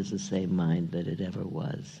mind is the same mind that it ever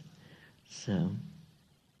was. So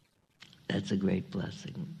that's a great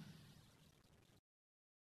blessing.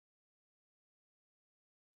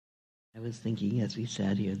 I was thinking as we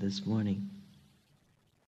sat here this morning,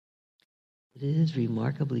 it is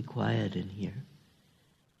remarkably quiet in here.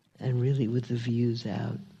 And really, with the views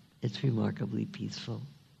out, it's remarkably peaceful.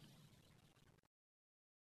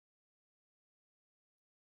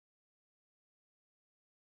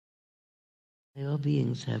 May all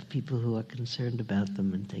beings have people who are concerned about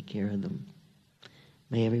them and take care of them.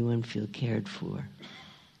 May everyone feel cared for.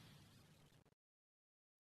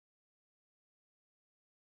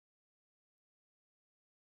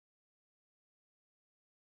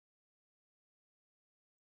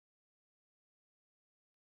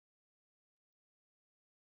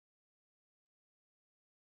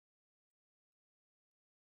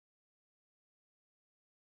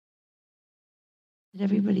 Did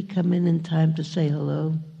everybody come in time to say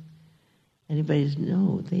hello? Anybody's?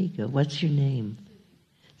 No, there you go. What's your name?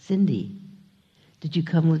 Cindy. Did you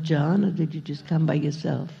come with John, or did you just come by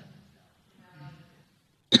yourself?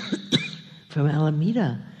 From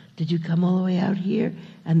Alameda. Did you come all the way out here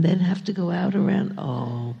and then have to go out around?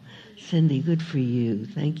 Oh, Cindy, good for you.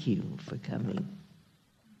 Thank you for coming.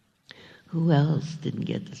 Who else didn't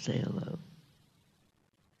get to say hello?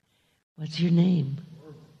 What's your name?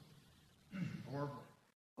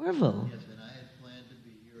 Orville. Yes, and I had planned to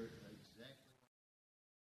be here exactly.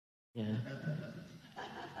 Yeah.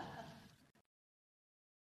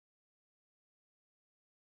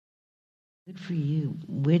 Good for you.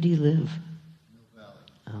 Where do you live? Mill Valley.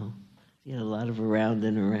 Oh, you had a lot of around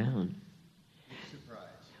and around. Big surprise.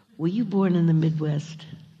 Were you born in the Midwest?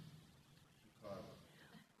 Chicago.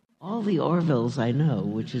 All the Orvilles I know,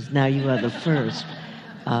 which is now you are the first,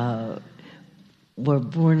 were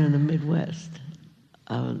born in the Midwest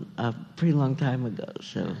a pretty long time ago.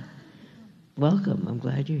 So welcome. I'm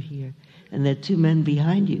glad you're here. And there are two men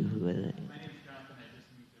behind you who are. My name's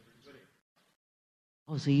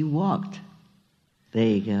Oh, so you walked. There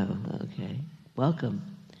you go. Okay. Welcome.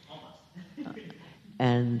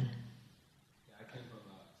 And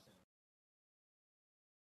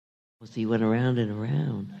so you went around and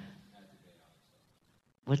around.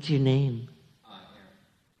 What's your name?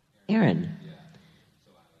 Aaron.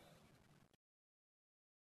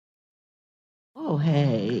 Oh,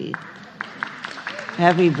 hey.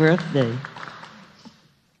 Happy birthday.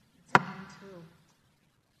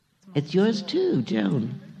 It's yours too,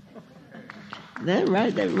 Joan. That's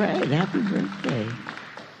right. Happy birthday.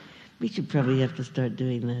 We should probably have to start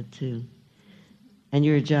doing that too. And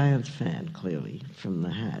you're a Giants fan, clearly, from the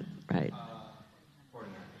hat, right?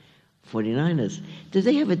 49ers. Do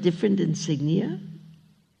they have a different insignia?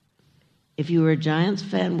 If you were a Giants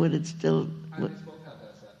fan, would it still... They both have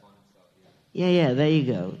SF on it, so Yeah, there you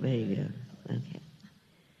go. Okay.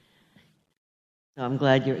 So I'm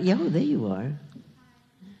glad you're... Yeah, there you are.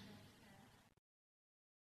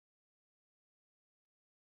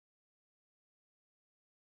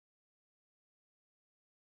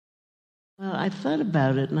 Well, I thought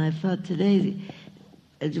about it, and I thought today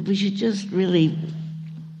we should just really...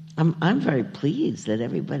 I'm very pleased that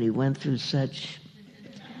everybody went through such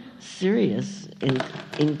serious,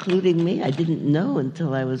 including me. I didn't know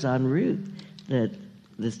until I was en route that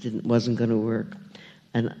this wasn't going to work.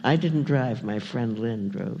 And I didn't drive. My friend Lynn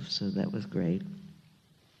drove, so that was great.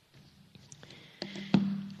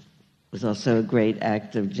 It was also a great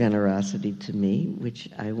act of generosity to me, which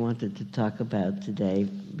I wanted to talk about today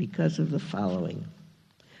because of the following.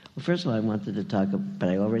 Well, first of all, I wanted to talk, but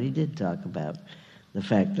I already did talk about the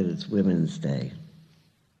fact that it's Women's Day.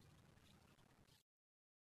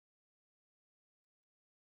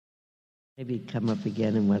 Maybe come up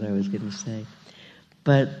again in what I was going to say.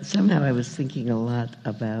 But somehow I was thinking a lot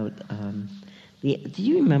about do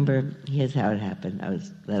you remember, here's how it happened,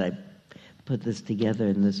 that I put this together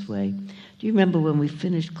in this way. Do you remember when we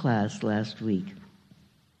finished class last week?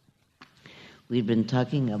 We'd been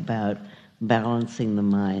talking about balancing the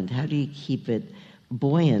mind. How do you keep it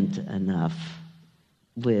buoyant enough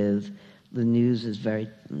with the news is very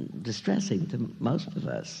distressing to most of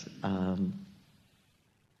us.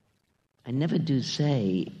 I never do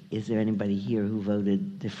say, is there anybody here who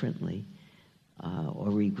voted differently or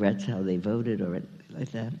regrets how they voted or anything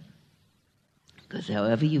like that? Because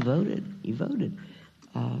however you voted, you voted.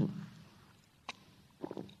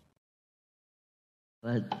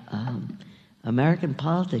 But American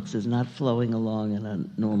politics is not flowing along in a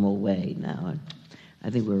normal way now. I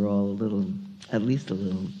think we're all at least a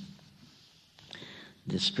little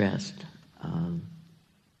distressed,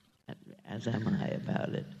 as am I about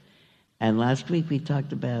it. And last week we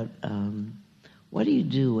talked about what do you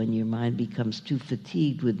do when your mind becomes too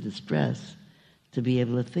fatigued with the stress to be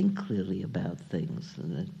able to think clearly about things.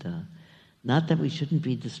 That, not that we shouldn't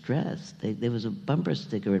be distressed. There was a bumper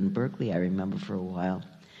sticker in Berkeley, I remember, for a while.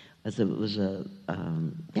 It was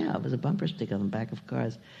a bumper sticker on the back of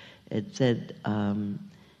cars. It said,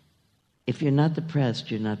 if you're not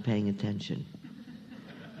depressed, you're not paying attention.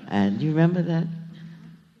 And do you remember that?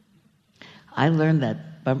 I learned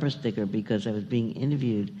that bumper sticker because I was being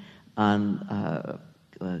interviewed on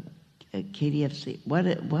KDFC.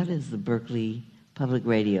 What is the Berkeley Public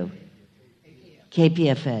Radio?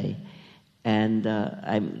 KPFA.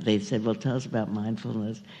 And they said, well, tell us about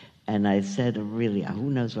mindfulness. And I said, really,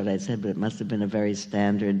 who knows what I said, but it must have been a very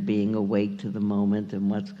standard being awake to the moment and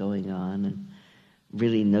what's going on and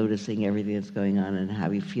really noticing everything that's going on and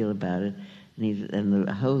how you feel about it. And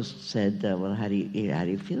the host said, well, how do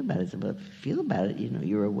you feel about it? I said, well, if you feel about it,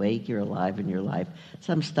 you're awake, you're alive in your life.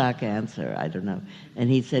 Some stock answer, I don't know. And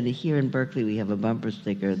he said, here in Berkeley, we have a bumper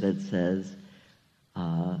sticker that says,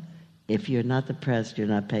 if you're not depressed, you're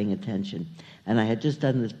not paying attention. And I had just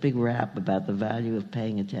done this big rap about the value of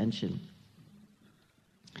paying attention.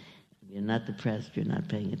 If you're not depressed, you're not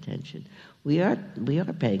paying attention. We are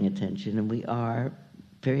paying attention, and we are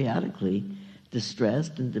periodically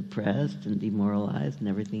distressed and depressed and demoralized and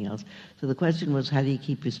everything else. So the question was, how do you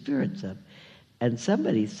keep your spirits up? And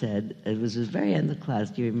somebody said, it was the very end of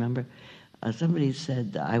class, do you remember? Somebody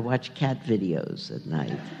said, I watch cat videos at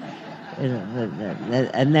night.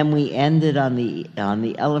 And then we ended on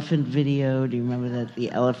the elephant video. Do you remember that?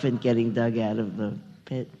 The elephant getting dug out of the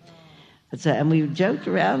pit. And we joked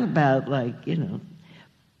around about,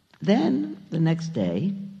 Then, the next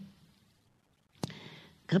day,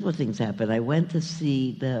 a couple of things happened. I went to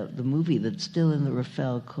see the movie that's still in the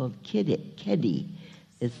Rafael called Kedi.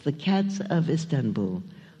 It's The Cats of Istanbul.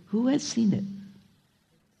 Who has seen it?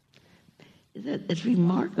 It's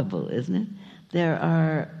remarkable, isn't it? There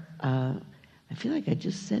are... I feel like I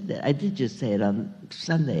just said that. I did just say it on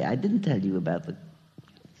Sunday. I didn't tell you about the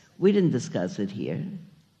We didn't discuss it here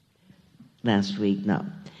last week, no.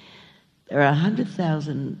 There are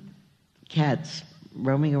 100,000 cats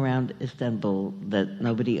roaming around Istanbul that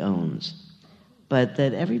nobody owns, but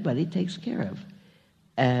that everybody takes care of.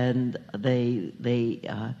 And they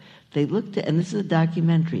looked at, and this is a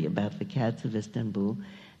documentary about the cats of Istanbul,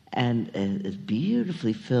 and it's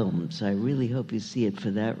beautifully filmed, so I really hope you see it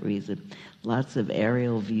for that reason. Lots of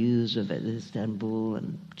aerial views of Istanbul,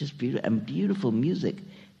 and just beautiful music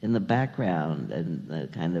in the background, and the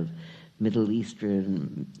kind of Middle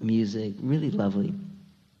Eastern music, really lovely.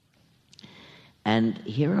 And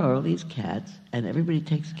here are all these cats, and everybody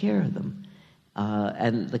takes care of them.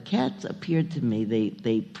 And the cats appeared to me,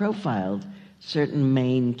 they profiled certain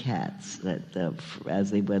main cats that as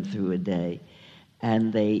they went through a day.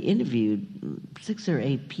 And they interviewed 6 or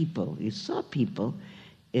 8 people. You saw people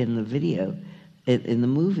in the video, in the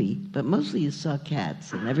movie, but mostly you saw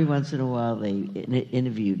cats. And every once in a while they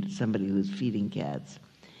interviewed somebody who was feeding cats.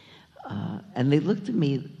 And they looked at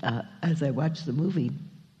me as I watched the movie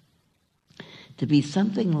to be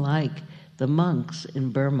something like the monks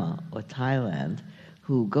in Burma or Thailand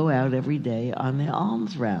who go out every day on their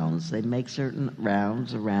alms rounds. They make certain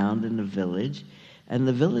rounds around in the village, and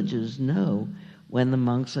the villagers know when the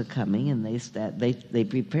monks are coming, and they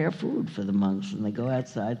prepare food for the monks, and they go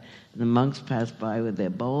outside, and the monks pass by with their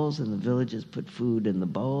bowls, and the villagers put food in the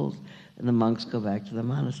bowls, and the monks go back to the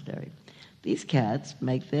monastery. These cats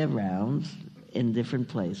make their rounds in different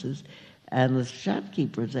places, and the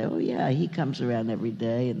shopkeepers say, oh yeah, he comes around every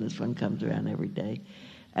day, and this one comes around every day.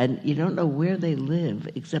 And you don't know where they live,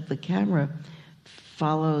 except the camera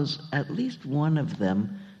follows at least one of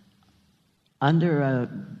them under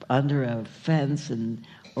a fence and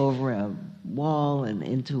over a wall and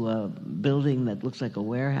into a building that looks like a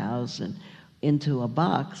warehouse and into a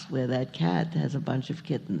box where that cat has a bunch of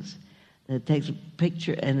kittens. And it takes a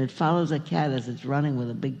picture, and it follows a cat as it's running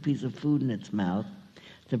with a big piece of food in its mouth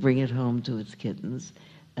to bring it home to its kittens,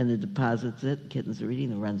 and it deposits it. Kittens are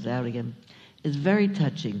eating, it runs out again. It's very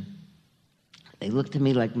touching. They look to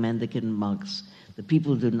me like mendicant monks. The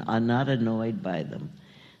people are not annoyed by them.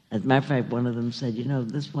 As a matter of fact, one of them said,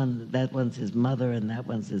 that one's his mother, and that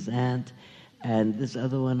one's his aunt, and this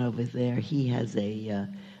other one over there, he has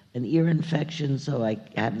an ear infection, so I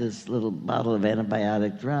have this little bottle of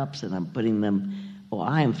antibiotic drops, and I'm putting them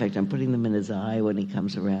in his eye when he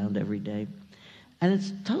comes around every day. And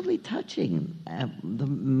it's totally touching. The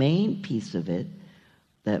main piece of it,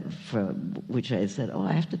 for which I said,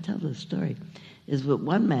 I have to tell this story, is that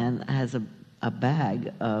one man has a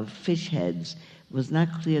bag of fish heads. It was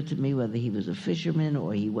not clear to me whether he was a fisherman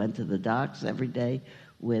or he went to the docks every day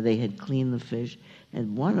where they had cleaned the fish,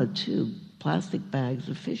 and 1 or 2 plastic bags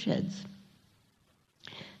of fish heads.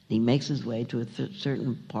 He makes his way to a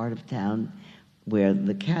certain part of town where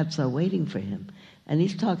the cats are waiting for him. And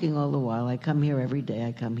he's talking all the while. I come here every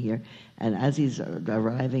day, and as he's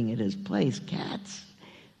arriving at his place, cats,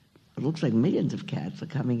 it looks like millions of cats are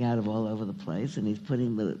coming out of all over the place, and he's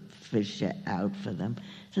putting the fish out for them.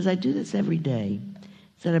 He says, I do this every day.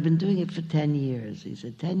 He said, I've been doing it for 10 years. He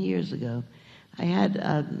said, 10 years ago, I had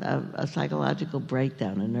a psychological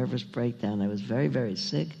breakdown, a nervous breakdown. I was very, very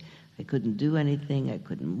sick. I couldn't do anything. I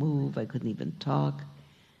couldn't move. I couldn't even talk.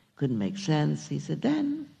 Couldn't make sense. He said,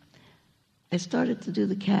 then I started to do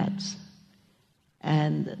the cats.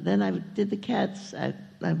 And then I did the cats. I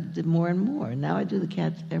did more and more. Now I do the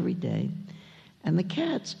cats every day. And the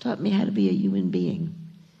cats taught me how to be a human being.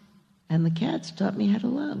 And the cats taught me how to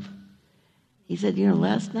love. He said,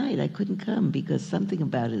 last night I couldn't come because something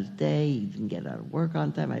about his day, he didn't get out of work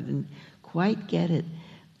on time. I didn't quite get it.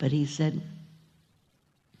 But he said,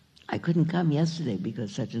 I couldn't come yesterday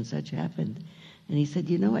because such and such happened. And he said,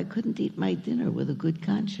 I couldn't eat my dinner with a good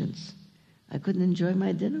conscience. I couldn't enjoy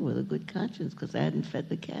my dinner with a good conscience because I hadn't fed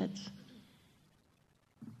the cats.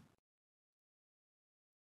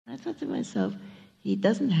 I thought to myself, he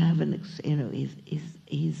doesn't have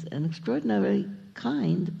he's an extraordinarily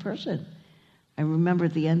kind person. I remember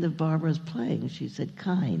at the end of Barbara's playing, she said,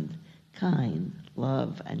 kind,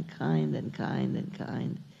 love, and kind, and kind, and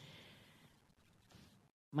kind.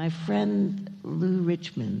 My friend Lou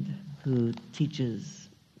Richmond, who teaches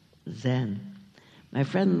Zen, my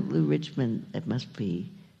friend Lou Richmond, it must be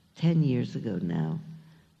 10 years ago now,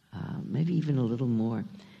 maybe even a little more,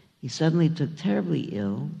 he suddenly took terribly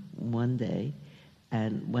ill one day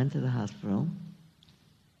and went to the hospital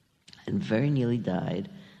and very nearly died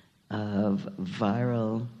of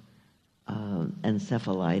viral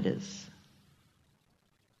encephalitis.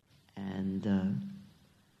 And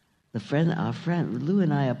our friend Lou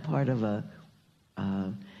and I are part of a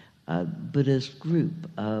a Buddhist group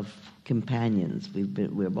of companions.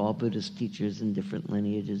 We're all Buddhist teachers in different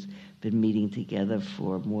lineages, been meeting together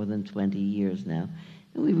for more than 20 years now.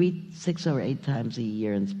 And we meet 6 or 8 times a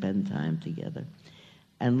year and spend time together.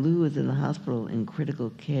 And Lou was in the hospital in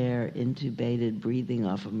critical care, intubated, breathing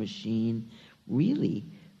off a machine, really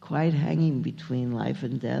quite hanging between life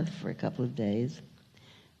and death for a couple of days.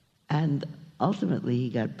 And ultimately he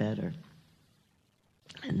got better.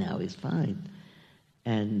 And now he's fine.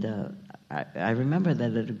 And I remember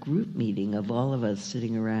that at a group meeting of all of us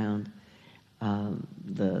sitting around,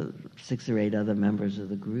 the 6 or 8 other members of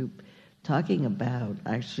the group, talking about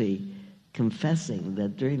actually confessing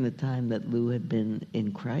that during the time that Lou had been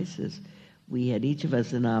in crisis, we had each of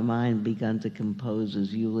us in our mind begun to compose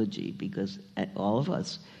his eulogy, because all of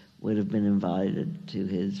us would have been invited to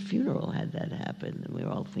his funeral had that happened, and we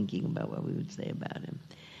were all thinking about what we would say about him.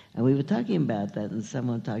 And we were talking about that, and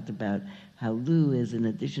someone talked about how Lou is, in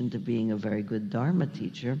addition to being a very good Dharma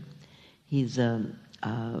teacher, he's a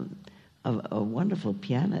wonderful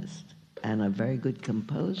pianist and a very good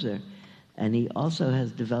composer. And he also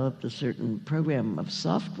has developed a certain program of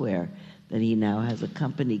software that he now has a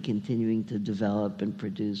company continuing to develop and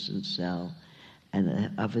produce and sell,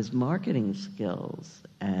 and of his marketing skills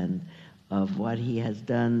and of what he has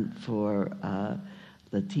done for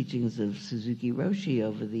the teachings of Suzuki Roshi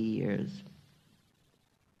over the years.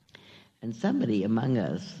 And somebody among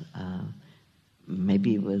us,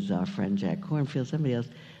 maybe it was our friend Jack Cornfield, somebody else,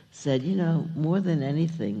 said, you know, more than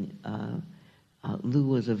anything, Lou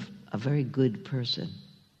was a very good person.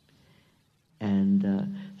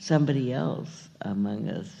 And somebody else among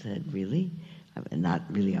us said, really? Not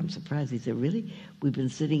really, I'm surprised. He said, really? We've been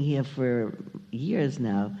sitting here for years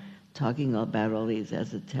now talking about all these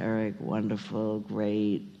esoteric, wonderful,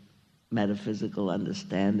 great metaphysical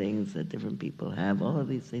understandings that different people have, all of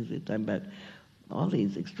these things we've talking about, all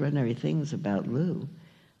these extraordinary things about Lou.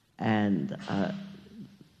 And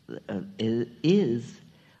is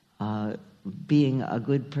being a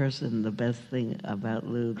good person the best thing about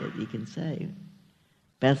Lou that you can say?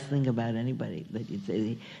 Best thing about anybody that you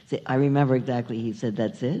say. I remember exactly, he said,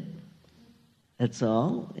 that's it? That's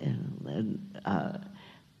all?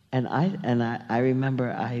 And I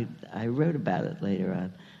remember I wrote about it later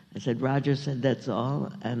on. I said, Roger said, that's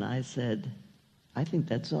all? And I said, I think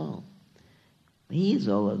that's all. He is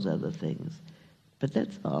all those other things, but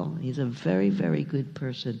that's all. He's a very, very good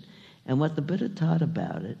person. And what the Buddha taught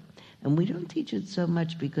about it, and we don't teach it so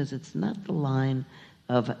much because it's not the line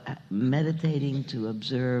of meditating to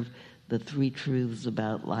observe the 3 truths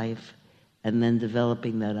about life and then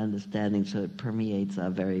developing that understanding so it permeates our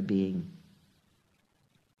very being.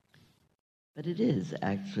 But it is,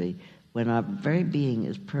 actually, when our very being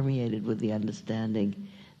is permeated with the understanding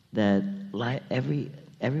that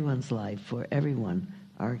everyone's life, for everyone,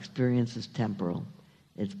 our experience is temporal.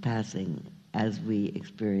 It's passing as we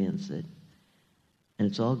experience it. And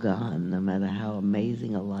it's all gone, no matter how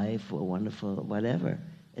amazing a life or wonderful, whatever,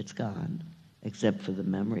 it's gone, except for the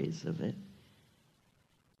memories of it.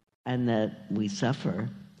 And that we suffer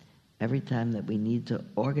every time that we need to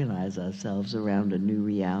organize ourselves around a new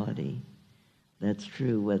reality. That's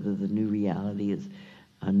true whether the new reality is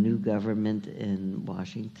a new government in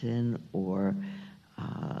Washington or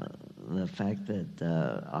the fact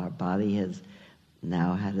that our body has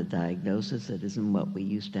now had a diagnosis that isn't what we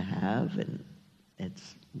used to have, and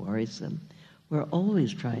it's worrisome. We're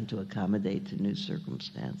always trying to accommodate to new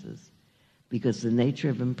circumstances because the nature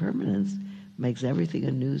of impermanence makes everything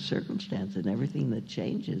a new circumstance, and everything that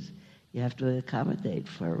changes, you have to accommodate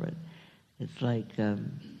for it. It's like...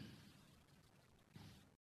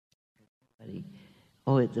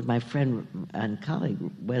 my friend and colleague,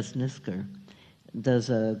 Wes Nisker, does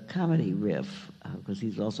a comedy riff, because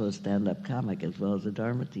he's also a stand-up comic as well as a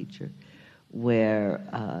Dharma teacher, where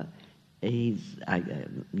I'm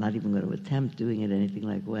not even going to attempt doing it anything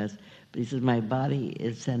like Wes, but he says, my body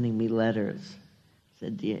is sending me letters. I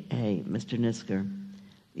said, hey, Mr. Nisker,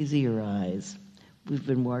 these are your eyes. We've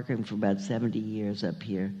been working for about 70 years up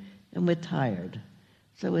here, and we're tired.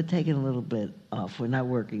 So we're taking a little bit off. We're not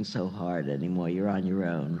working so hard anymore. You're on your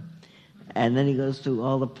own. And then he goes through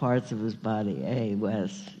all the parts of his body. Hey,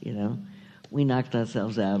 Wes, we knocked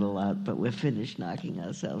ourselves out a lot, but we're finished knocking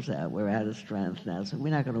ourselves out. We're out of strength now, so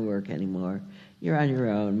we're not going to work anymore. You're on your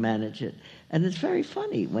own. Manage it. And it's very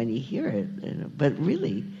funny when you hear it. But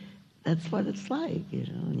really, that's what it's like.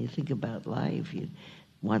 When you think about life, you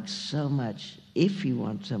want so much, if you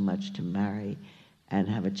want so much to marry and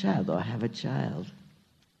have a child, or have a child,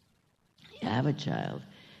 you have a child,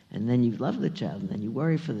 and then you love the child, and then you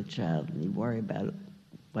worry for the child, and you worry about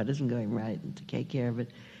what isn't going right, and to take care of it.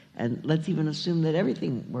 And let's even assume that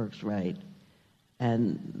everything works right.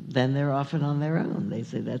 And then they're often on their own. They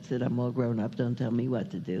say, that's it, I'm all grown up, don't tell me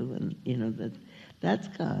what to do. And, that's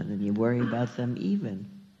gone, and you worry about them even.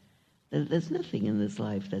 There's nothing in this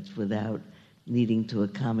life that's without needing to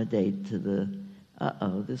accommodate to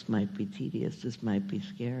the, this might be tedious, this might be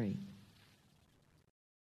scary.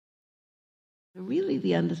 Really,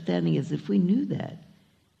 the understanding is if we knew that,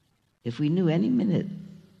 if we knew any minute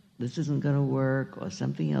this isn't going to work or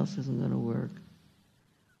something else isn't going to work,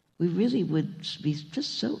 we really would be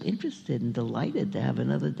just so interested and delighted to have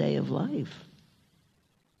another day of life.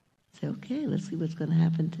 Say, okay, let's see what's going to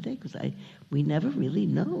happen today, because we never really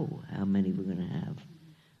know how many we're going to have.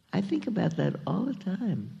 I think about that all the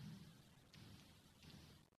time.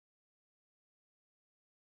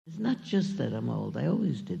 It's not just that I'm old. I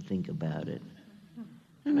always did think about it.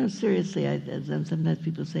 No, seriously, sometimes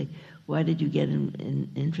people say, why did you get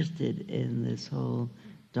interested in this whole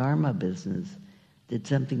Dharma business? Did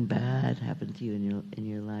something bad happen to you in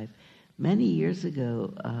your life? Many years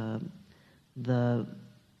ago, the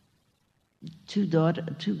two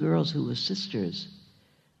girls who were sisters,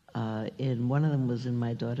 and one of them was in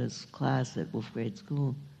my daughter's class at Wolf Grade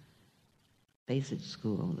School, basic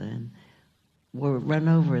school then, were run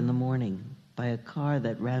over in the morning by a car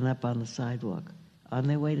that ran up on the sidewalk on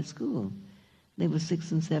their way to school. They were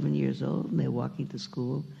 6 and 7 years old, and they were walking to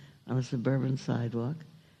school on a suburban sidewalk,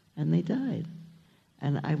 and they died.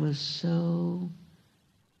 And I was so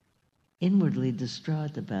inwardly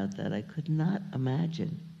distraught about that. I could not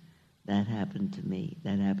imagine that happening to me.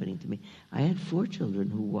 I had 4 children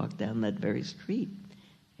who walked down that very street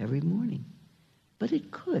every morning. But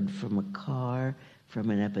it could, from a car, from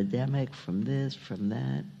an epidemic, from this, from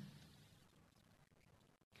that.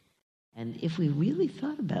 And if we really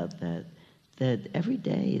thought about that every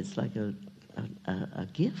day is like a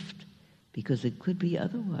gift, because it could be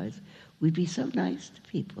otherwise, we'd be so nice to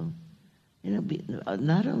people.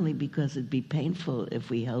 Not only because it'd be painful if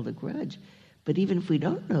we held a grudge, but even if we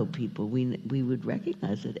don't know people, we would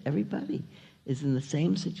recognize that everybody is in the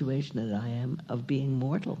same situation that I am of being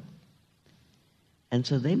mortal. And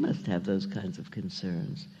so they must have those kinds of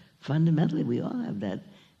concerns. Fundamentally, we all have that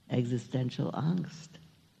existential angst.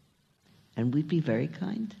 And we'd be very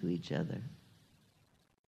kind to each other.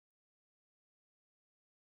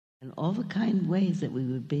 And all the kind ways that we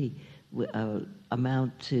would be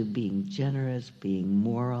amount to being generous, being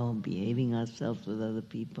moral, behaving ourselves with other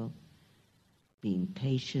people, being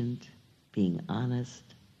patient, being honest.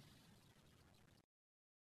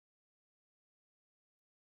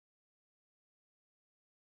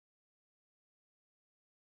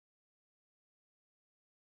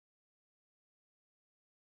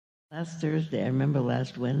 Last Thursday, I remember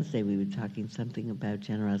last Wednesday we were talking something about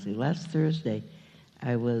generosity. Last Thursday,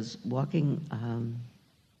 I was walking down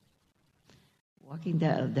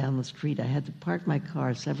the street. I had to park my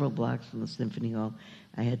car several blocks from the Symphony Hall.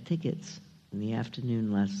 I had tickets in the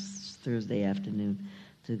afternoon, last Thursday afternoon,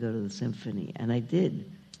 to go to the Symphony. And I did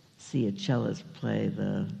see a cellist play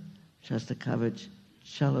the Shostakovich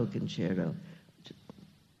cello concerto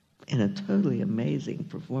in a totally amazing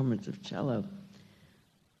performance of cello.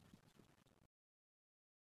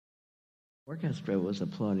 Orchestra was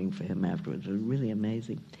applauding for him afterwards. It was really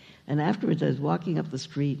amazing. And afterwards, I was walking up the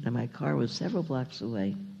street, and my car was several blocks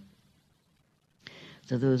away.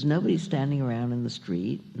 So there was nobody standing around in the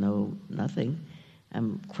street, nothing.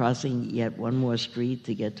 I'm crossing yet one more street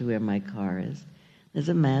to get to where my car is. There's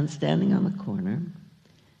a man standing on the corner,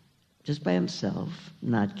 just by himself,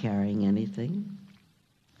 not carrying anything.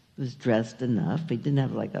 He was dressed enough. He didn't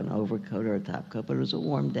have like an overcoat or a topcoat, but it was a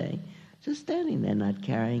warm day. Just standing there, not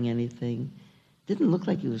carrying anything. Didn't look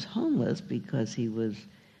like he was homeless because he was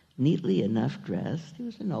neatly enough dressed. He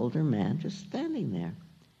was an older man just standing there.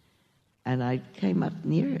 And I came up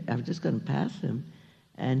near, I was just going to pass him,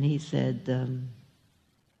 and he said, could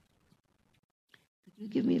you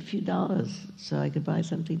give me a few dollars so I could buy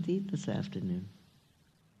something to eat this afternoon?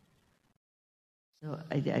 So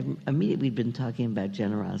I immediately, we'd been talking about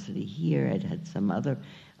generosity here. I'd had some other,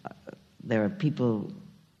 there are people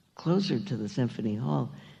closer to the Symphony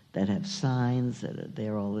Hall that have signs that are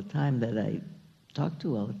there all the time that I talk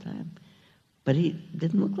to all the time. But he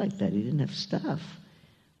didn't look like that. He didn't have stuff.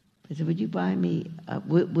 I said, would you buy me,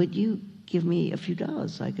 would you give me a few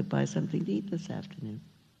dollars so I could buy something to eat this afternoon?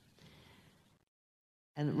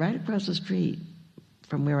 And right across the street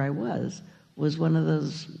from where I was one of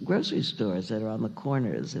those grocery stores that are on the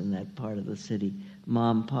corners in that part of the city,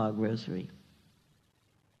 Mom Pa Grocery.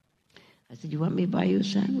 I said, you want me to buy you a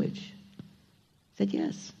sandwich? He said,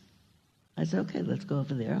 yes. I said, okay, let's go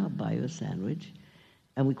over there. I'll buy you a sandwich.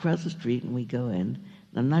 And we cross the street and we go in.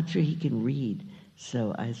 I'm not sure he can read.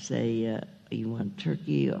 So I say, you want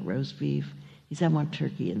turkey or roast beef? He said, I want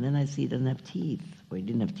turkey. And then I see he doesn't have teeth, or he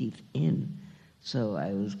didn't have teeth in. So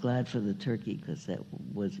I was glad for the turkey because that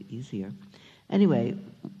was easier. Anyway,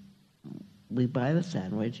 we buy the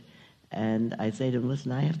sandwich, and I say to him,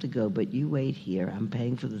 listen, I have to go, but you wait here. I'm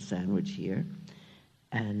paying for the sandwich here.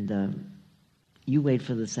 And you wait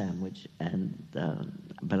for the sandwich, and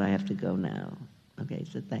but I have to go now. Okay, he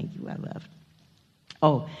said, thank you. I left.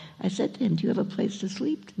 Oh, I said to him, do you have a place to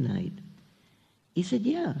sleep tonight? He said,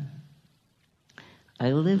 yeah.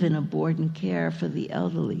 I live in a Borden care for the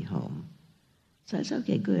elderly home. So I said,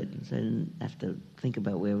 okay, good. So I didn't have to think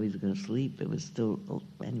about where we was going to sleep. It was still,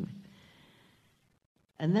 anyway.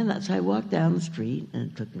 And then, so I walked down the street,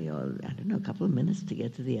 and it took me, a couple of minutes to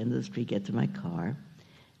get to the end of the street, get to my car.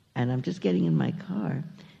 And I'm just getting in my car,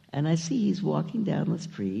 and I see he's walking down the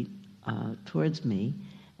street towards me,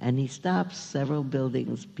 and he stops several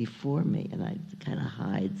buildings before me, and I kind of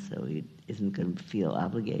hide so he isn't going to feel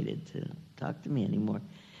obligated to talk to me anymore,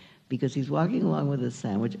 because he's walking along with his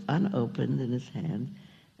sandwich unopened in his hand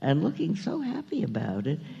and looking so happy about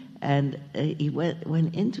it. And he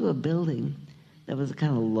went into a building that was a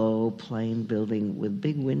kind of low, plain building with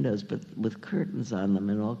big windows, but with curtains on them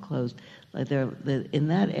and all closed. Like in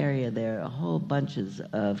that area, there are whole bunches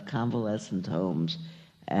of convalescent homes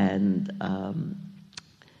and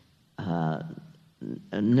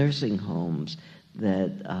nursing homes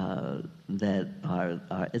that are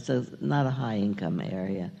it's not a high income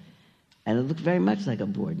area, and it looked very much like a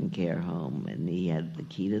Borden care home. And he had the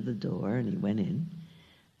key to the door, and he went in,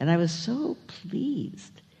 and I was so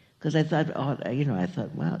pleased because I thought, wow,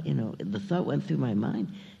 the thought went through my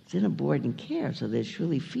mind. It's in a Borden care, so they're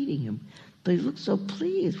surely feeding him. But he looked so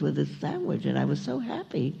pleased with his sandwich, and I was so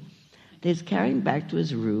happy that he's carrying back to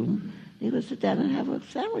his room. He would sit down and have a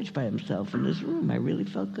sandwich by himself in his room. I really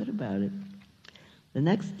felt good about it. The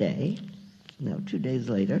next day, 2 days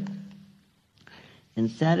later, in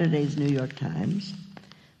Saturday's New York Times,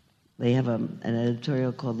 they have an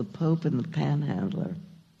editorial called The Pope and the Panhandler.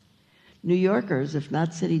 New Yorkers, if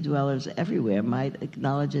not city dwellers everywhere, might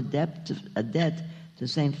acknowledge a debt to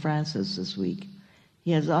St. Francis this week.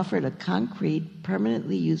 He has offered a concrete,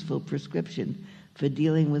 permanently useful prescription for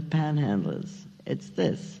dealing with panhandlers. It's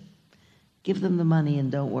this: give them the money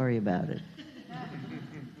and don't worry about it.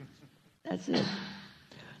 That's it.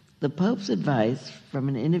 The Pope's advice from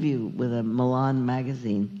an interview with a Milan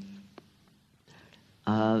magazine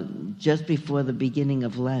just before the beginning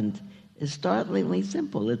of Lent is startlingly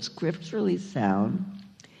simple. It's scripturally sound,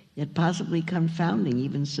 yet possibly confounding,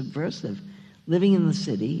 even subversive. Living in the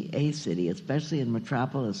city, a city, especially in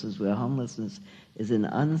metropolises where homelessness is an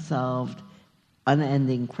unsolved,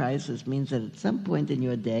 unending crisis, means that at some point in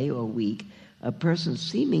your day or week, a person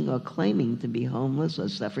seeming or claiming to be homeless or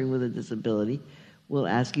suffering with a disability will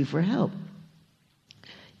ask you for help.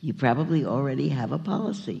 You probably already have a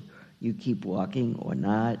policy. You keep walking or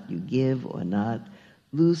not, you give or not,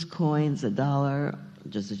 loose coins, $1,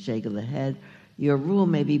 just a shake of the head. Your rule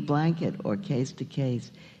may be blanket or case to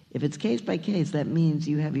case. If it's case by case, that means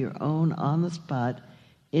you have your own on-the-spot,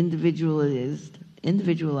 individualized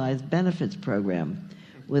benefits program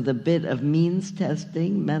with a bit of means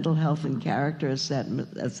testing, mental health and character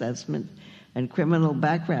assessment, and criminal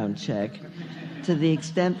background check, to the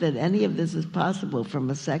extent that any of this is possible from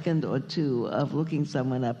a second or two of looking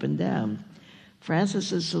someone up and down.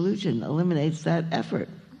 Francis's solution eliminates that effort,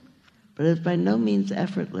 but it's by no means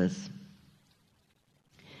effortless.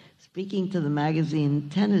 Speaking to the magazine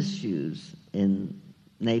Tennis Shoes in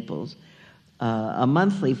Naples, a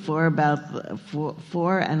monthly for and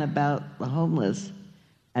about the homeless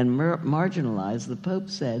and marginalized, the Pope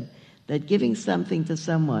said that giving something to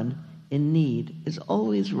someone in need is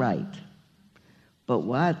always right. But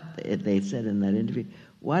what, they said in that interview,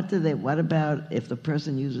 what about if the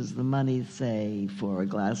person uses the money, say, for a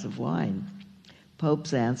glass of wine?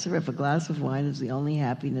 Pope's answer: if a glass of wine is the only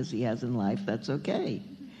happiness he has in life, that's okay.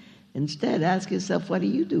 Instead, ask yourself, what do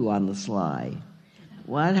you do on the sly?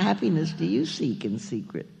 What happiness do you seek in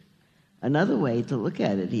secret? Another way to look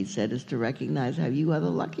at it, he said, is to recognize how you are the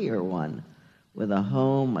luckier one, with a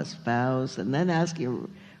home, a spouse, and then ask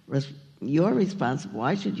why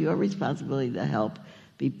should your responsibility to help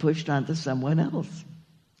be pushed onto someone else?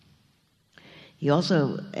 He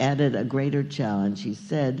also added a greater challenge. He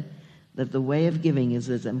said that the way of giving is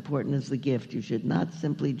as important as the gift. You should not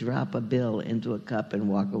simply drop a bill into a cup and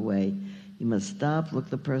walk away. You must stop, look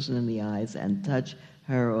the person in the eyes, and touch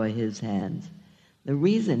her or his hand. The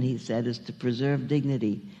reason, he said, is to preserve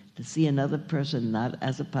dignity, to see another person not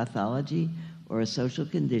as a pathology or a social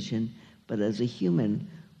condition, but as a human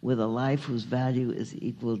with a life whose value is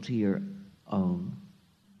equal to your own.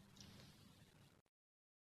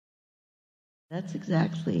 That's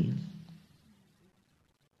exactly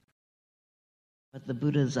what the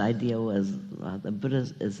Buddha's idea was. The Buddha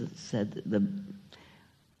said,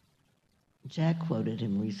 Jack quoted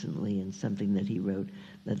him recently in something that he wrote,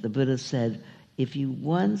 that the Buddha said, if you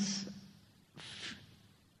once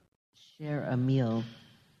share a meal,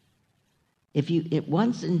 if you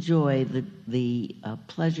once enjoy the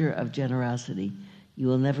pleasure of generosity, you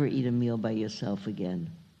will never eat a meal by yourself again.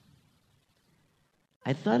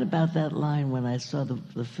 I thought about that line when I saw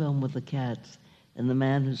the film with the cats and the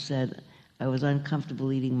man who said, I was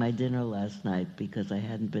uncomfortable eating my dinner last night because I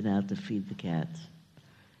hadn't been out to feed the cats.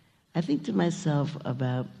 I think to myself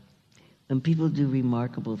about when people do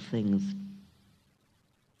remarkable things.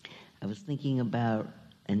 I was thinking about,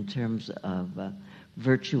 in terms of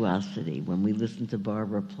virtuosity, when we listen to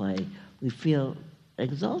Barbara play, we feel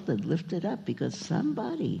exalted, lifted up, because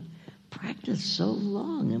somebody practiced so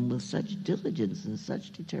long and with such diligence and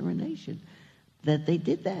such determination that they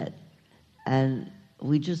did that. And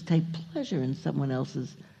we just take pleasure in someone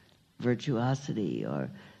else's virtuosity, or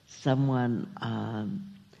someone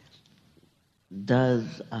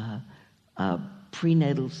does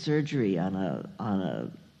prenatal surgery on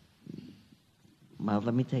a well,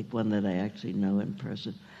 let me take one that I actually know in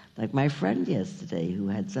person. Like my friend yesterday, who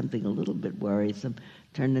had something a little bit worrisome,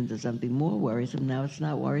 turned into something more worrisome. Now it's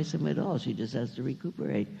not worrisome at all. She just has to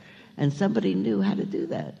recuperate. And somebody knew how to do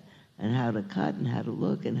that, and how to cut, and how to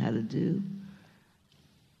look, and how to do.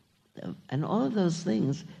 And all of those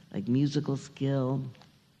things, like musical skill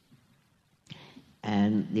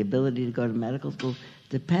and the ability to go to medical school,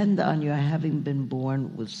 depend on your having been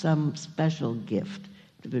born with some special gift,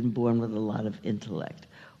 to have been born with a lot of intellect,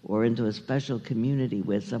 or into a special community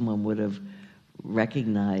where someone would have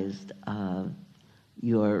recognized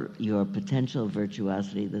your potential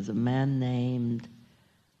virtuosity. There's a man named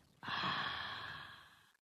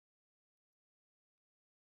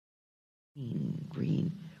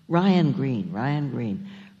Ryan Green.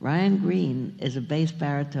 Ryan Green is a bass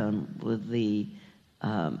baritone with the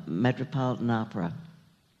Metropolitan Opera,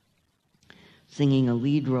 singing a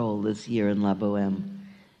lead role this year in La Boheme.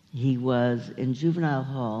 He was in juvenile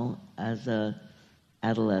hall as a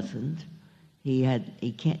adolescent. He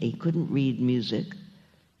couldn't read music.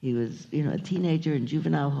 He was, a teenager in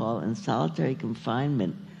juvenile hall in solitary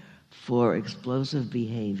confinement for explosive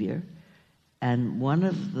behavior. And one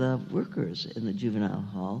of the workers in the juvenile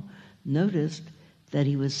hall noticed that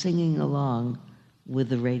he was singing along with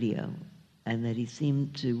the radio, and that he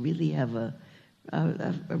seemed to really have a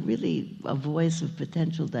voice of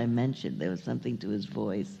potential dimension. There was something to his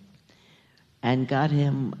voice, and got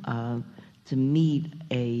him to meet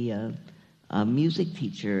a music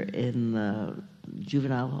teacher in the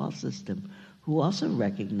juvenile hall system, who also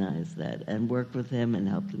recognized that and worked with him and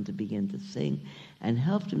helped him to begin to sing, and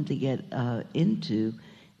helped him to get into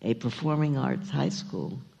a performing arts high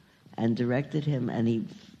school, and directed him, and he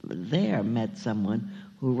there met someone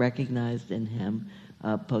who recognized in him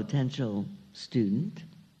a potential student.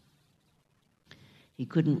 He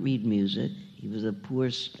couldn't read music. He was a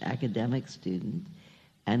poor academic student.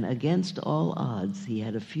 And against all odds, he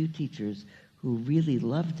had a few teachers who really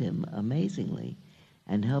loved him amazingly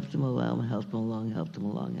and helped him along.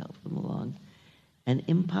 And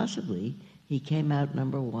impossibly, he came out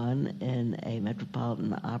number one in a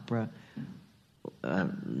Metropolitan Opera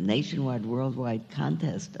nationwide, worldwide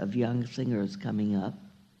contest of young singers coming up,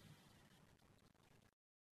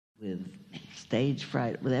 with stage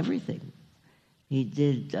fright, with everything. He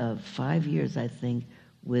did 5 years, I think,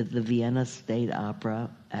 with the Vienna State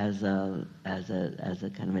Opera as a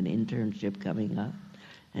kind of an internship coming up,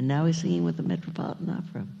 and now he's singing with the Metropolitan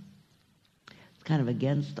Opera. It's kind of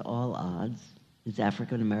against all odds. He's an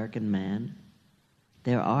African-American man.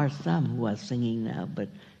 There are some who are singing now, but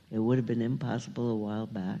it would have been impossible a while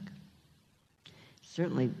back.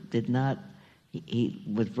 Certainly did not. He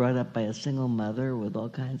was brought up by a single mother with all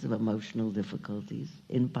kinds of emotional difficulties,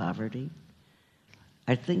 in poverty.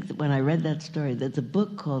 I think that when I read that story, there's a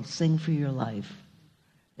book called Sing for Your Life.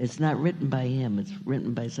 It's not written by him, it's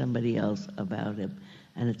written by somebody else about him,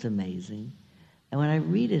 and it's amazing. And when I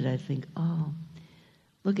read it, I think, oh,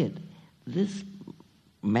 look at this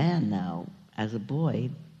man now, as a boy,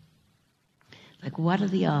 like, what are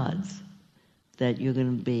the odds that you're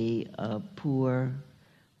going to be a poor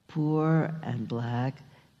and black,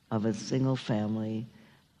 of a single family,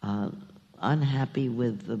 unhappy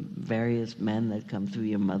with the various men that come through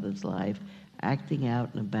your mother's life, acting out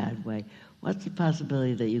in a bad way? What's the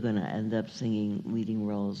possibility that you're going to end up singing leading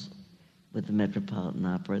roles with the Metropolitan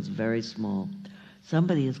Opera? It's very small.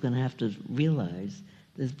 somebody is going to have to realize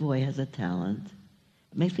this boy has a talent.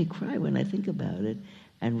 It makes me cry when I think about it,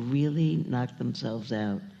 and really knock themselves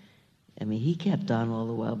out. I mean, he kept on all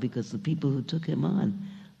the while because the people who took him on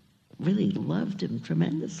really loved him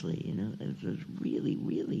tremendously. It was really,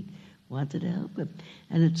 really wanted to help him.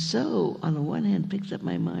 And it so, on the one hand, picks up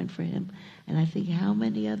my mind for him, and I think how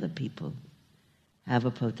many other people have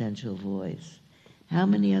a potential voice? How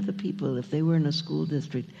many other people, if they were in a school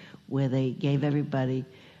district where they gave everybody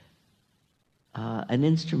an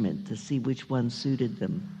instrument to see which one suited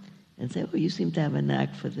them, and say, oh, you seem to have a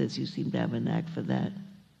knack for this, you seem to have a knack for that.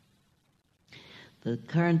 The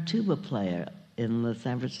current tuba player in the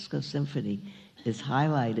San Francisco Symphony is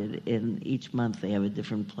highlighted in each month. They have a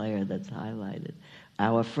different player that's highlighted.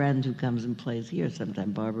 Our friend who comes and plays here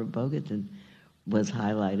sometime, Barbara Bogatin, was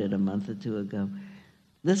highlighted a month or two ago.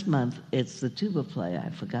 This month, it's the tuba player.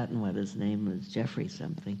 I've forgotten what his name was, Jeffrey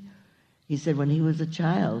something. He said when he was a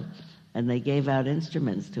child and they gave out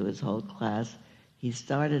instruments to his whole class, he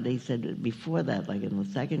said before that, like in the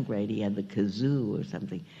second grade, he had the kazoo or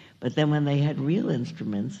something. But then when they had real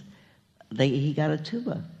instruments, he got a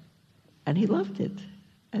tuba. And he loved it.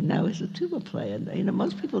 And now he's a tuba player. And,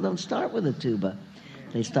 most people don't start with a tuba.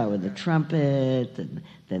 They start with a trumpet, and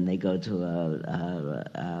then they go to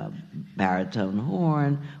a baritone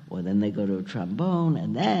horn, or then they go to a trombone,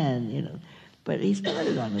 and then, But he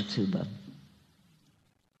started on a tuba.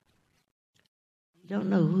 You don't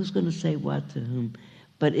know who's going to say what to whom.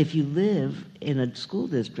 But if you live in a school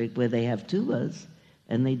district where they have tubas,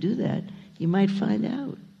 and they do that, you might find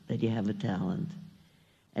out that you have a talent.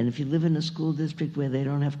 And if you live in a school district where they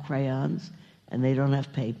don't have crayons, and they don't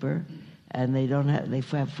have paper, and they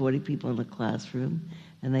have 40 people in a classroom,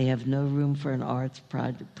 and they have no room for an arts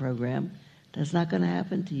program, that's not going to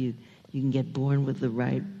happen to you. You can get born with the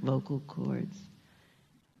right vocal cords.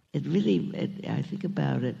 I think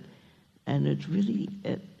about it, and it's really...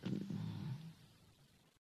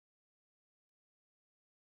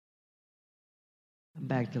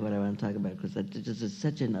 Back to what I want to talk about, because this is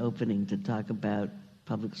such an opening to talk about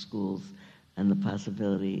public schools and the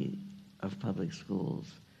possibility of public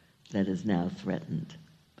schools that is now threatened.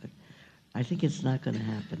 But I think it's not going to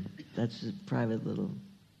happen. That's a private little...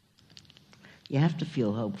 You have to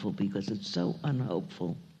feel hopeful because it's so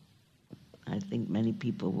unhopeful. I think many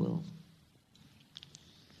people will.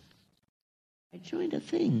 I joined a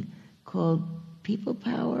thing called People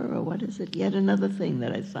Power, or what is it? Yet another thing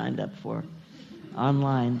that I signed up for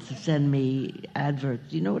online to send me adverts.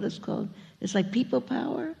 Do you know what it's called? It's like People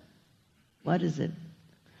Power. What is it?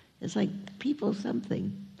 It's like People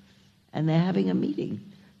something. And they're having a meeting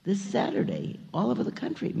this Saturday all over the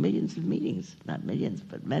country. Millions of meetings. Not millions,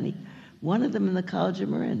 but many. One of them in the College of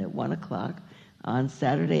Marin at 1 o'clock on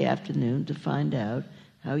Saturday afternoon to find out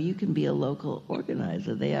how you can be a local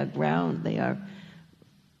organizer. They are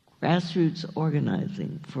grassroots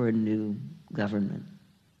organizing for a new government.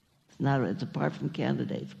 It's apart from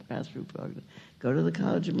candidates, grassroots organizing. Go to the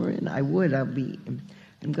College of Marin.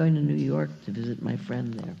 I'm going to New York to visit my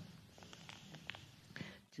friend there.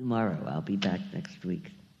 Tomorrow, I'll be back next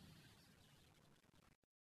week.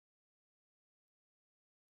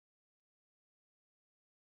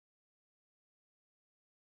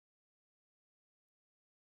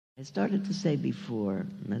 I started to say before,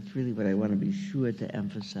 and that's really what I want to be sure to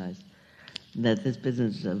emphasize, that this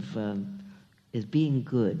business of is being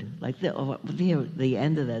good. Like the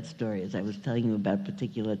end of that story, as I was telling you about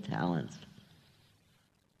particular talents.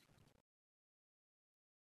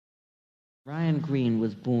 Brian Greene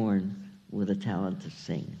was born with a talent to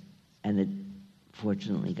sing, and it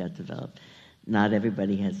fortunately got developed. Not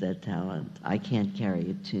everybody has that talent. I can't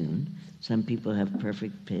carry a tune. Some people have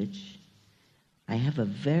perfect pitch. I have a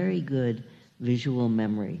very good visual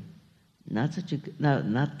memory. Not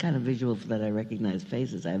kind of visual that I recognize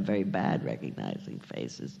faces. I have very bad recognizing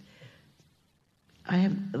faces. I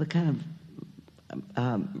have the kind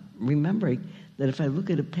of remembering that if I look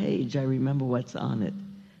at a page, I remember what's on it.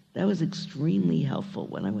 That was extremely helpful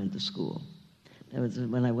when I went to school. That was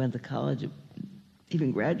when I went to college,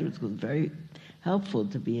 even graduate school, very helpful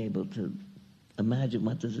to be able to imagine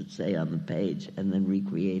what does it say on the page and then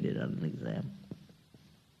recreate it on an exam.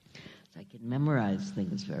 So I can memorize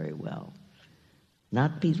things very well.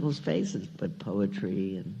 Not people's faces, but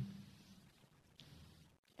poetry, and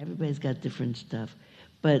everybody's got different stuff.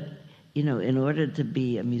 But, in order to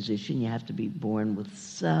be a musician, you have to be born with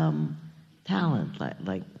some talent,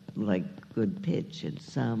 like good pitch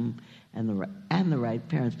and the right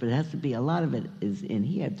parents. But it has to be, a lot of it is in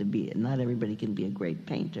here to be, not everybody can be a great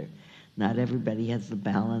painter. Not everybody has the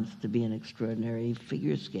balance to be an extraordinary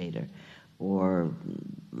figure skater or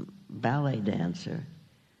ballet dancer,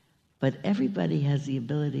 but everybody has the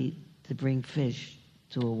ability to bring fish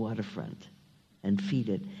to a waterfront and feed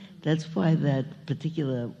it. That's why that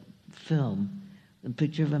particular film, the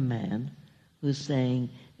picture of a man who's saying,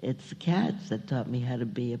 it's the cats that taught me how to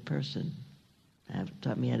be a person, have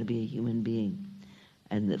taught me how to be a human being.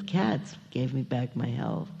 And the cats gave me back my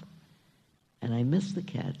health. And I missed the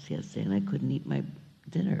cats yesterday, and I couldn't eat my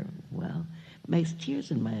dinner well. It makes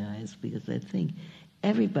tears in my eyes because I think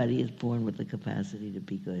everybody is born with the capacity to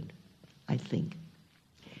be good. I think.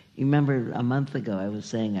 You remember a month ago I was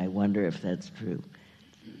saying, I wonder if that's true.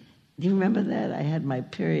 Do you remember that? I had my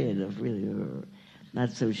period of really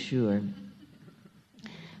not so sure.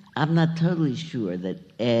 I'm not totally sure that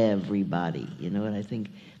everybody, you know what I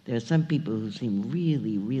think? There are some people who seem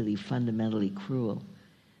really, really fundamentally cruel.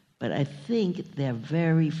 But I think there are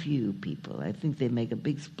very few people. I think they make a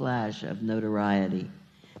big splash of notoriety.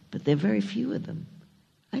 But there are very few of them,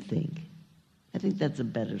 I think. I think that's a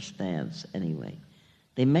better stance anyway.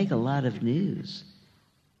 They make a lot of news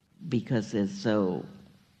because they're so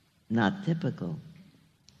not typical.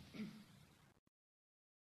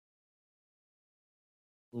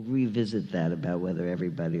 We'll revisit that about whether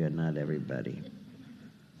everybody or not everybody.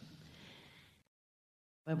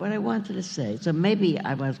 But what I wanted to say, so maybe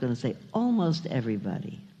I was going to say almost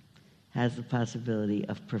everybody has the possibility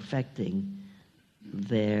of perfecting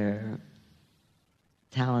their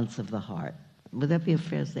talents of the heart. Would that be a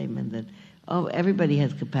fair statement that, everybody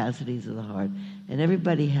has capacities of the heart, and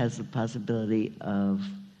everybody has the possibility of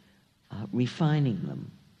refining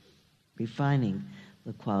them, refining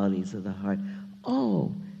the qualities of the heart.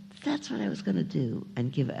 Oh, that's what I was going to do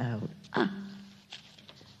and give out.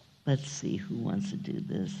 Let's see who wants to do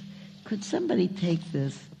this. Could somebody take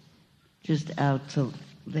this just out to,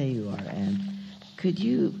 there you are, Anne. Could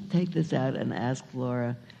you take this out and ask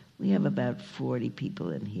Laura, we have about 40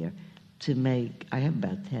 people in here, to make, I have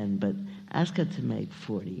about 10, but ask her to make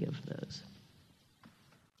 40 of those.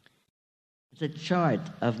 It's a chart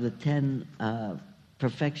of the 10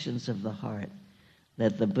 perfections of the heart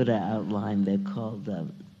that the Buddha outlined. They're called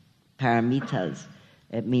paramitas.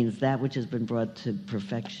 It means that which has been brought to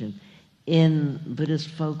perfection. In Buddhist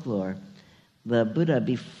folklore, the Buddha,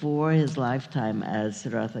 before his lifetime as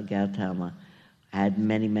Siddhartha Gautama, had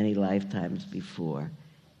many, many lifetimes before.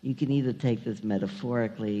 You can either take this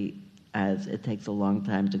metaphorically as it takes a long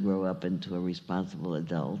time to grow up into a responsible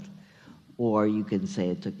adult, or you can say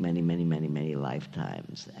it took many, many, many, many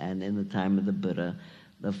lifetimes. And in the time of the Buddha,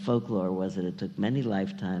 the folklore was that it took many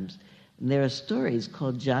lifetimes. And there are stories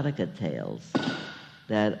called Jataka tales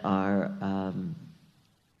that are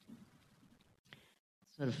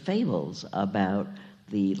sort of fables about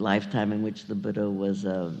the lifetime in which the Buddha was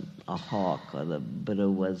a hawk, or the Buddha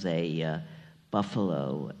was a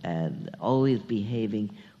buffalo, and always behaving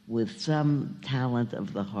with some talent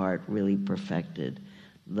of the heart really perfected,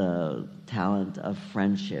 the talent of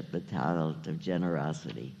friendship, the talent of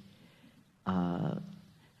generosity.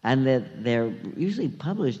 And that they're usually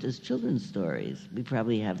published as children's stories. We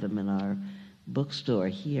probably have them in our bookstore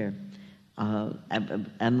here.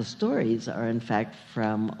 And the stories are, in fact,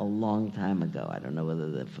 from a long time ago. I don't know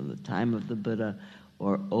whether they're from the time of the Buddha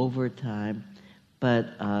or over time, but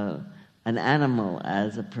an animal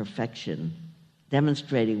as a perfection,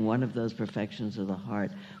 demonstrating one of those perfections of the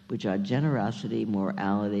heart, which are generosity,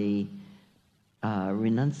 morality,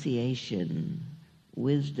 renunciation,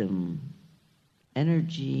 wisdom,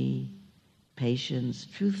 energy, patience,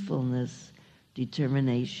 truthfulness,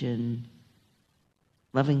 determination,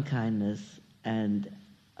 loving kindness, and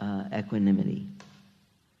equanimity.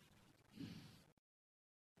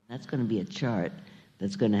 That's going to be a chart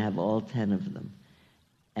that's going to have all 10 of them.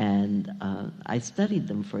 And I studied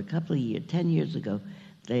them for a couple of years. 10 years ago,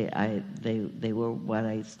 they were what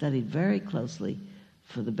I studied very closely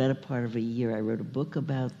for the better part of a year. I wrote a book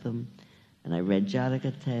about them, and I read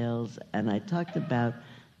Jataka tales, and I talked about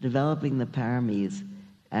developing the paramis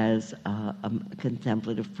as a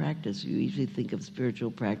contemplative practice. You usually think of spiritual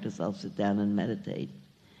practice, I'll sit down and meditate.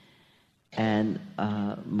 And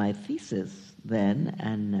my thesis then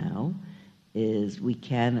and now is we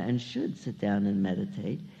can and should sit down and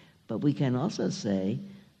meditate, but we can also say,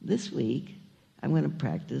 this week I'm going to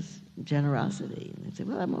practice generosity. And they say,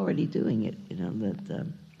 well, I'm already doing it, that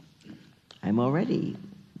I'm already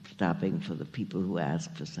stopping for the people who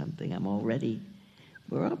ask for something.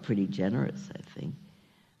 We're all pretty generous, I think.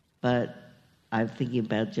 But I'm thinking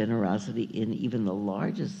about generosity in even the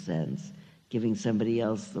largest sense, giving somebody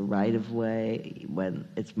else the right of way when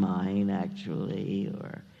it's mine, actually,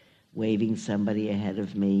 or waving somebody ahead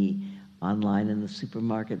of me online in the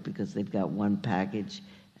supermarket because they've got one package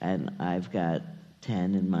and I've got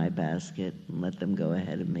 10 in my basket and let them go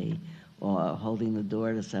ahead of me, or holding the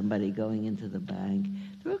door to somebody going into the bank.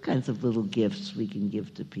 There are all kinds of little gifts we can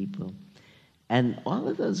give to people. And all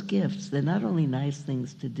of those gifts, they're not only nice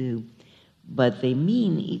things to do, but they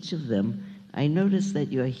mean, each of them, I notice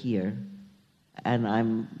that you're here, and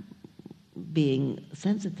I'm being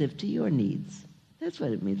sensitive to your needs. That's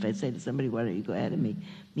what it means. If I say to somebody, why don't you go ahead of me,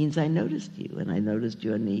 it means I noticed you, and I noticed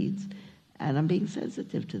your needs, and I'm being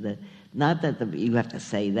sensitive to that. Not that you have to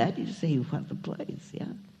say that, you just say you want the place, yeah?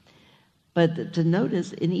 But to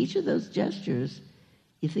notice in each of those gestures,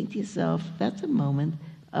 you think to yourself, that's a moment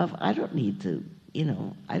of, I don't need to,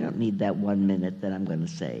 I don't need that 1 minute that I'm going to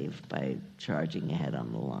save by charging ahead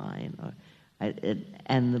on the line.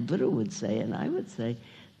 And the Buddha would say, and I would say,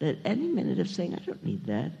 that any minute of saying, I don't need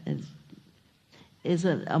that, is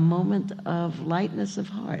a moment of lightness of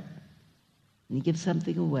heart. And you give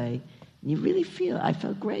something away, and you really feel, I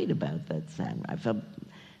felt great about that sandwich.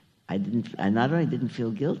 I not only didn't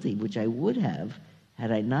feel guilty, which I would have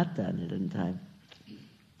had I not done it in time,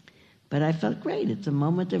 but I felt great. It's a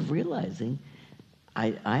moment of realizing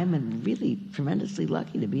I'm really tremendously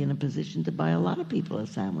lucky to be in a position to buy a lot of people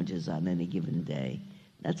sandwiches on any given day.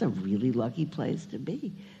 That's a really lucky place to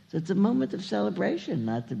be. So it's a moment of celebration,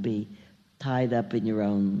 not to be tied up in your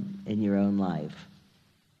own life.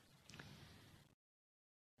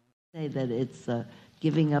 Say that it's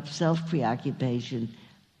giving up self-preoccupation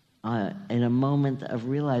in a moment of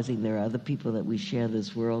realizing there are other people that we share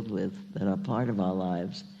this world with that are part of our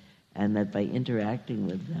lives, and that by interacting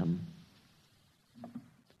with them,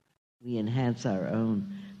 we enhance our own.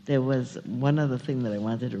 There was one other thing that I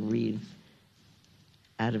wanted to read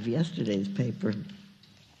out of yesterday's paper,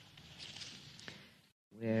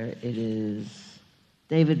 where it is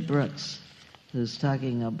David Brooks who's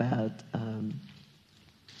talking about,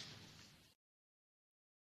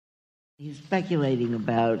 he's speculating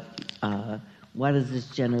about what is this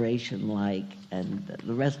generation like, and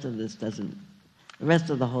the rest of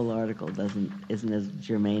the whole article isn't as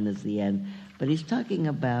germane as the end, but he's talking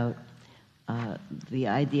about the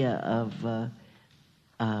idea of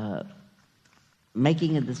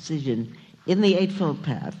making a decision in the Eightfold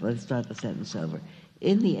Path. Let's start the sentence over.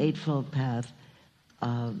 In the Eightfold Path,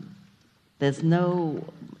 there's no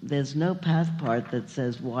path part that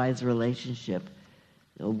says wise relationship,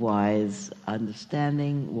 wise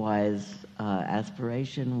understanding, wise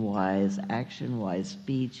aspiration, wise action, wise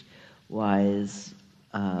speech, wise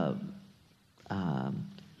what's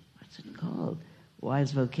it called?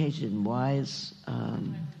 Wise vocation, wise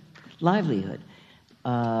livelihood,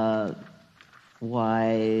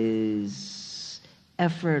 wise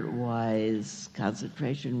effort, wise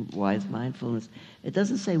concentration, wise mindfulness. It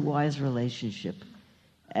doesn't say wise relationship.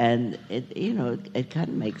 And it kind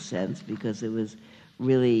of makes sense because it was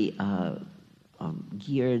really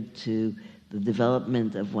geared to the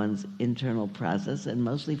development of one's internal process, and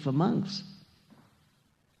mostly for monks,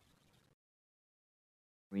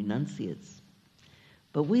 renunciates.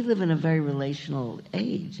 But we live in a very relational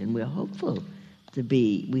age, and we hope to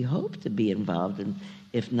be involved in,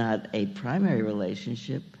 if not a primary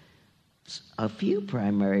relationship, a few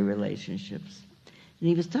primary relationships. And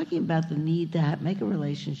he was talking about the need to make a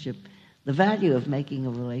relationship, the value of making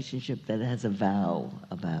a relationship that has a vow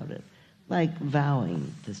about it, like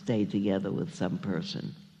vowing to stay together with some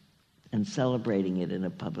person and celebrating it in a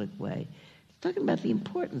public way. He's talking about the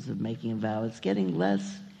importance of making a vow. It's getting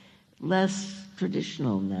less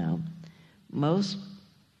traditional now.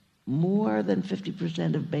 More than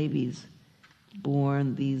 50% of babies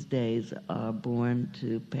born these days are born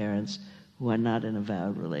to parents who are not in a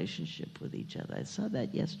vowed relationship with each other. I saw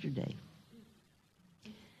that yesterday.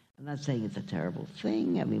 I'm not saying it's a terrible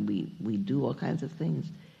thing. I mean, we do all kinds of things.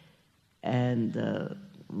 And the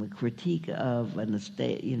critique of a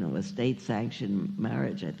state-sanctioned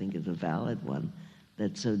marriage, I think, is a valid one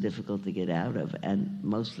that's so difficult to get out of, and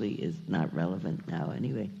mostly is not relevant now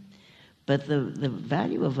anyway. But the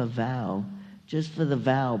value of a vow, just for the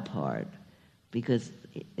vow part, because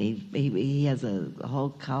he has a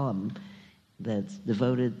whole column that's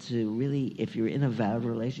devoted to really, if you're in a vowed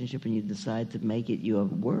relationship and you decide to make it your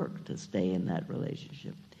work to stay in that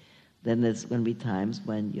relationship, then there's going to be times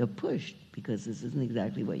when you're pushed because this isn't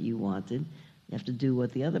exactly what you wanted. You have to do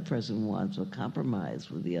what the other person wants, or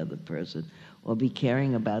compromise with the other person, or be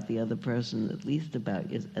caring about the other person at least about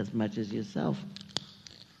as much as yourself.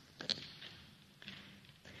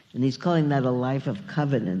 And he's calling that a life of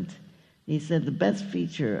covenant. He said the best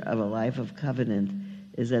feature of a life of covenant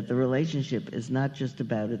is that the relationship is not just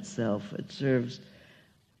about itself. It serves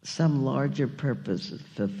some larger purpose,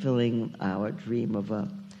 fulfilling our dream of a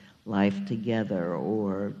life together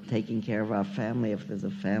or taking care of our family if there's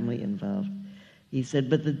a family involved. He said,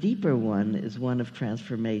 but the deeper one is one of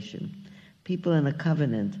transformation. People in a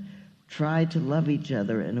covenant try to love each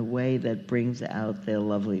other in a way that brings out their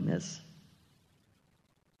loveliness.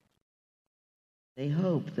 They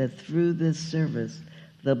hope that through this service,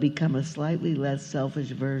 they'll become a slightly less selfish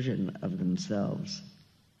version of themselves.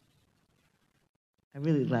 I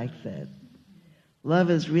really like that.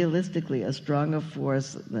 Love is realistically a stronger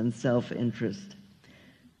force than self-interest.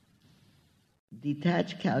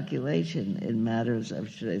 Detached calculation in matters of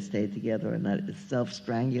should I stay together or not is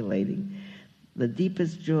self-strangulating. The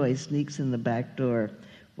deepest joy sneaks in the back door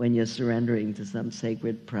when you're surrendering to some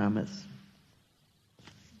sacred promise.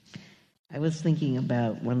 I was thinking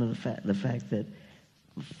about one of the fact that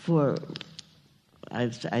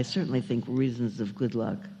I certainly think reasons of good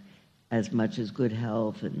luck as much as good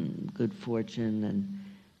health and good fortune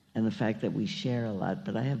and the fact that we share a lot.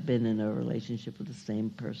 But I have been in a relationship with the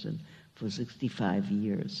same person for 65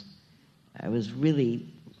 years. I was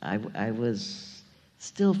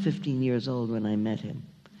still 15 years old when I met him,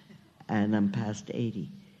 and I'm past 80.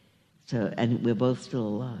 So, and we're both still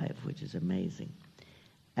alive, which is amazing.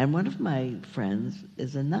 And one of my friends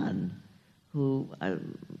is a nun who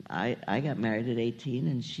I got married at 18,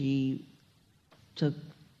 and she took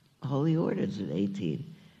holy orders at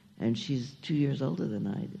 18, and she's 2 years older than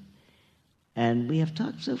I did. And we have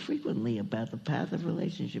talked so frequently about the path of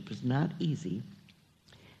relationship is not easy,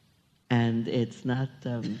 and it's not,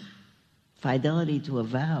 fidelity to a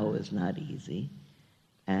vow is not easy,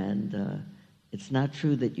 and it's not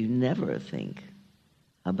true that you never think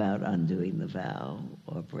about undoing the vow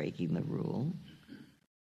or breaking the rule.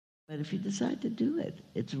 But if you decide to do it,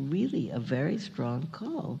 it's really a very strong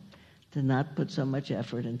call to not put so much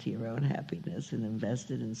effort into your own happiness and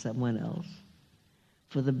invest it in someone else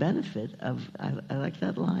for the benefit of, I like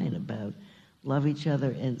that line about love each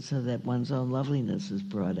other and so that one's own loveliness is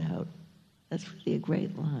brought out. That's really a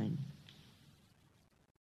great line.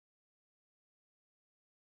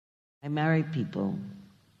 I marry people,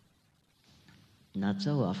 not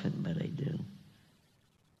so often, but I do.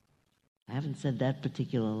 I haven't said that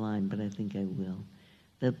particular line, but I think I will.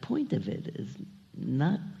 The point of it is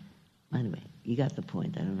not, anyway, you got the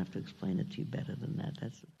point. I don't have to explain it to you better than that.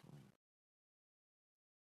 That's the point.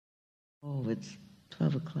 Oh, it's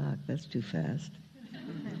 12 o'clock. That's too fast.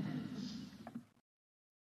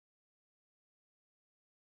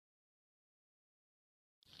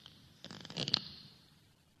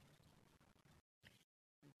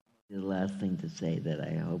 The last thing to say that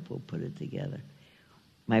I hope will put it together.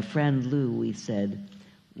 My friend Lou, we said,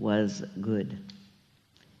 was good.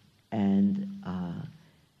 And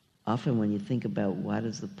often when you think about what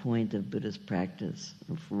is the point of Buddhist practice,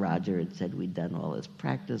 if Roger had said we'd done all this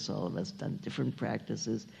practice, all of us done different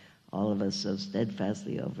practices, all of us so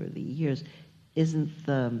steadfastly over the years, isn't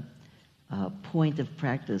the point of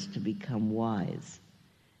practice to become wise?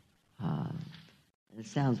 It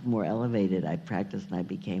sounds more elevated. I practiced and I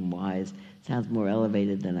became wise. It sounds more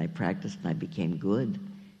elevated than I practiced and I became good.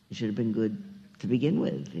 It should have been good to begin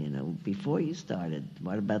with, before you started.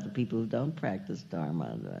 What about the people who don't practice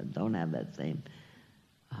Dharma, don't have that same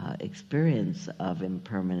experience of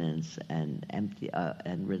impermanence and empty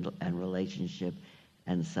and relationship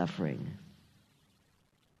and suffering?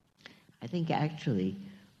 I think actually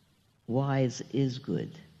wise is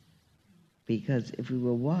good, because if we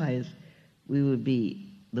were wise, the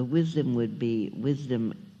wisdom would be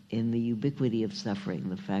wisdom in the ubiquity of suffering,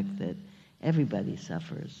 the fact that everybody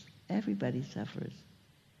suffers. Everybody suffers.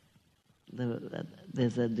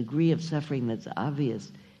 There's a degree of suffering that's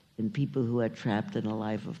obvious in people who are trapped in a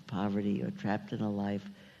life of poverty or trapped in a life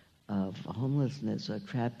of homelessness or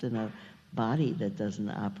trapped in a body that doesn't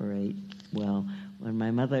operate well. When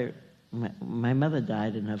my mother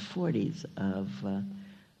died in her 40s of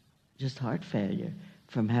just heart failure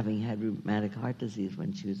from having had rheumatic heart disease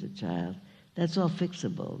when she was a child. That's all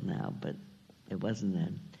fixable now, but it wasn't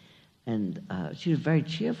then. And she was a very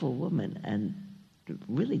cheerful woman and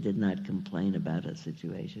really did not complain about her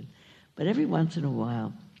situation. But every once in a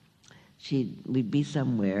while, we'd be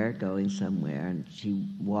going somewhere, and she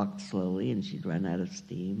walked slowly, and she'd run out of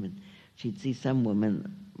steam, and she'd see some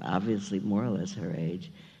woman, obviously more or less her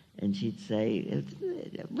age, and she'd say,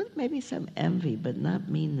 with maybe some envy, but not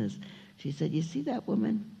meanness, she said, "You see that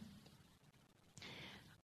woman?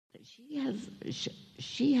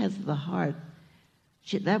 She has the heart.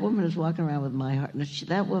 That woman is walking around with my heart.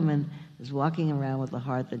 That woman is walking around with the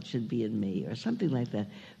heart that should be in me," or something like that.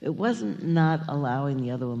 It wasn't not allowing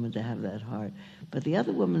the other woman to have that heart, but the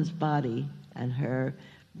other woman's body and her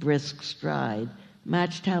brisk stride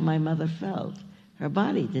matched how my mother felt. Her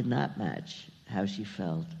body did not match how she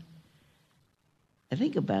felt. I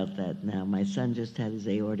think about that now. My son just had his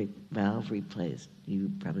aortic valve replaced.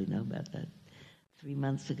 You probably know about that. 3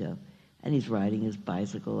 months ago. And he's riding his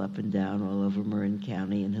bicycle up and down all over Marin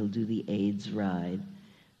County, and he'll do the AIDS ride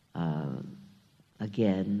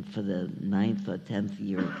again for the 9th or 10th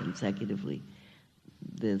year consecutively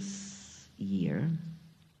this year.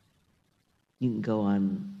 You can go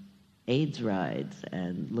on AIDS rides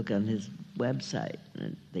and look on his website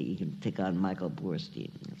that you can tick on Michael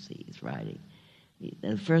Boorstein. You'll see he's riding.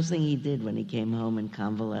 The first thing he did when he came home and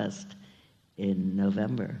convalesced in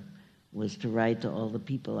November was to write to all the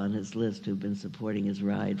people on his list who've been supporting his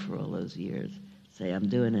ride for all those years. Say, I'm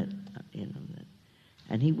doing it,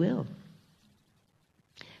 and he will.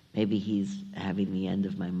 Maybe he's having the end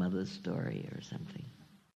of my mother's story or something.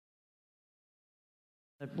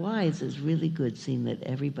 But wise is really good, seeing that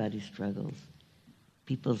everybody struggles.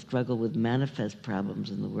 People struggle with manifest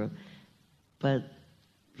problems in the world, but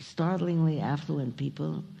startlingly affluent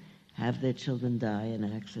people have their children die in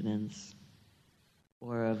accidents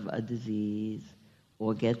or of a disease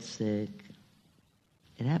or get sick.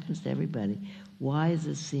 It happens to everybody. Wise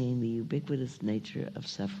is seeing the ubiquitous nature of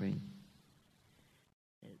suffering.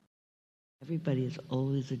 Everybody is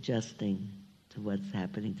always adjusting to what's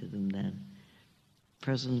happening to them then.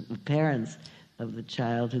 Parents of the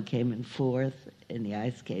child who came in 4th in the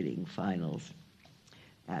ice skating finals,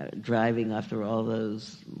 driving after all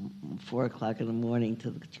those 4 o'clock in the morning to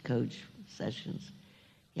the coach sessions.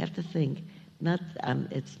 You have to think,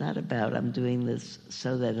 it's not about I'm doing this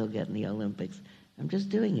so that he'll get in the Olympics. I'm just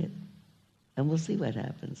doing it. And we'll see what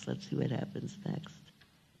happens. Let's see what happens next.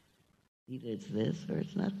 Either it's this or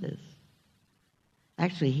it's not this.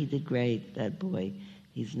 Actually, he did great, that boy.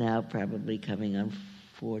 He's now probably coming on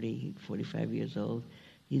 40, 45 years old.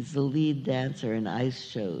 He's the lead dancer in ice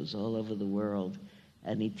shows all over the world,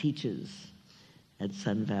 and he teaches at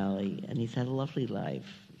Sun Valley, and he's had a lovely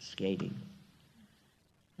life skating.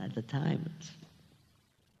 At the time, it's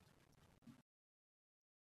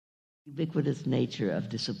ubiquitous nature of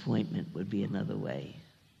disappointment would be another way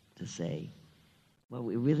to say. What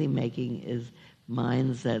we're really making is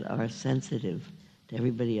minds that are sensitive to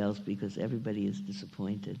everybody else because everybody is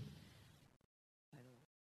disappointed.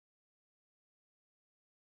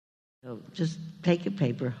 So just take a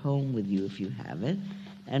paper home with you if you have it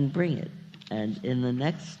and bring it. And in the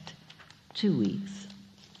next 2 weeks,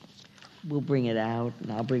 we'll bring it out,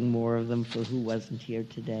 and I'll bring more of them for who wasn't here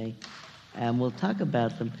today. And we'll talk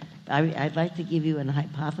about them. I'd like to give you an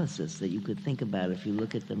hypothesis that you could think about if you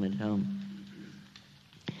look at them at home.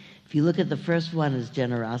 If you look at the first one as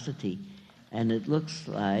generosity, and it looks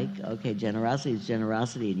like, okay, generosity is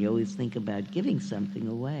generosity, and you always think about giving something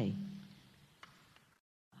away.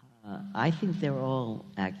 I think they're all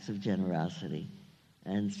acts of generosity.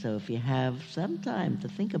 And so if you have some time to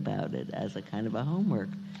think about it as a kind of a homework,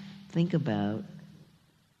 think about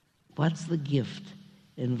what's the gift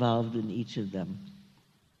involved in each of them.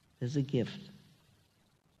 There's a gift.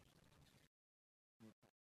 Is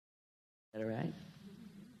that all right?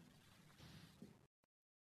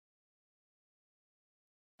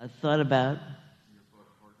 I thought about...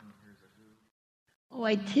 Oh,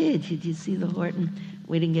 I did. Did you see the Horton?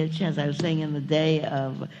 We didn't get a chance. I was saying in the day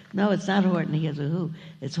of... No, it's not Horton Hears a Who.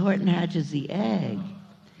 It's Horton Hatches the Egg.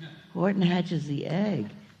 Horton Hatches the Egg.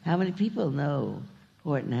 How many people know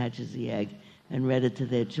Horton Hatches the Egg and read it to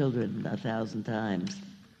their children 1,000 times?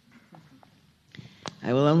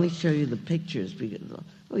 I will only show you the pictures because...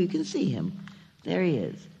 Oh, you can see him. There he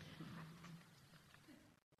is.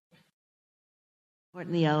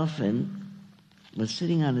 Horton the elephant was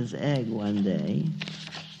sitting on his egg one day.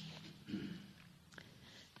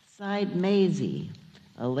 Sighed Maisie,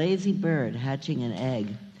 a lazy bird hatching an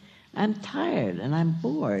egg. I'm tired and I'm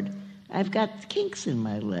bored. I've got kinks in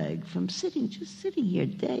my leg from just sitting here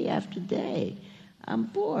day after day. I'm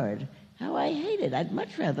bored. How I hate it. I'd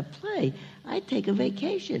much rather play. I'd take a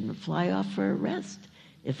vacation and fly off for a rest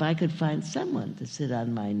if I could find someone to sit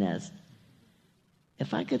on my nest.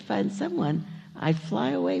 If I could find someone, I'd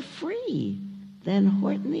fly away free. Then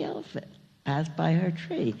Horton the elephant passed by her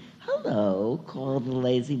tree. Hello, called the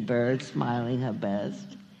lazy bird, smiling her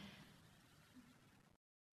best.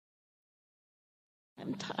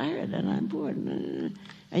 I'm tired and I'm bored. And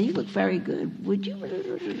you look very good. Would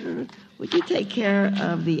you take care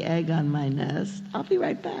of the egg on my nest? I'll be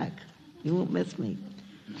right back. You won't miss me.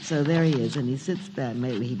 So there he is, and he sits back.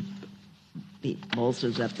 Maybe he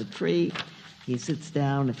bolsters up the tree. He sits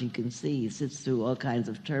down, if you can see. He sits through all kinds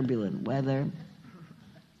of turbulent weather.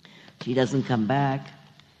 She doesn't come back.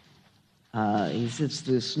 He sits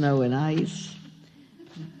through snow and ice.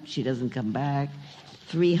 She doesn't come back.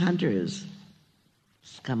 3 hunters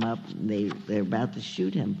come up. And they're about to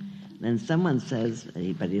shoot him. Then someone says,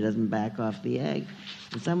 but he doesn't back off the egg.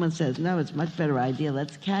 And someone says, no, it's a much better idea.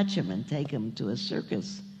 Let's catch him and take him to a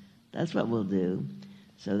circus. That's what we'll do.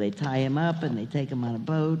 So they tie him up and they take him on a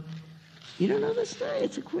boat. You don't know the story.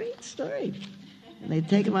 It's a great story. And they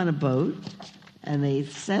take him on a boat and they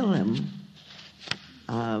sell him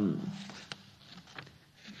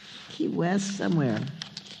Key West somewhere.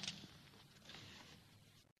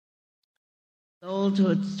 Sold to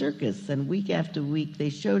a circus, and week after week they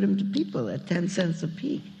showed him to people at 10 cents a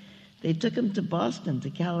peek. They took him to Boston, to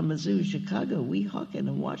Kalamazoo, Chicago, Weehawken,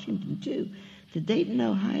 and Washington, too, to Dayton,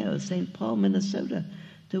 Ohio, St. Paul, Minnesota,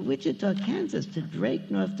 to Wichita, Kansas, to Drake,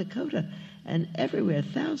 North Dakota, and everywhere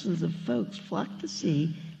thousands of folks flocked to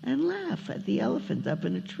see and laugh at the elephant up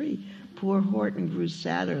in a tree. Poor Horton grew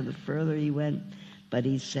sadder the further he went, but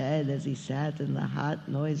he said as he sat in the hot,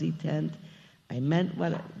 noisy tent, I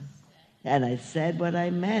said what I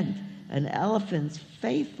meant. An elephant's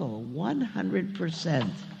faithful 100%.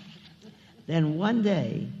 Then one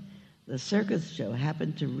day, the circus show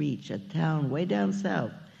happened to reach a town way down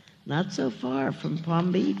south, not so far from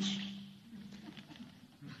Palm Beach.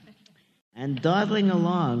 And dawdling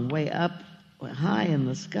along way up high in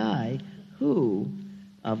the sky, who,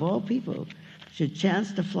 of all people, should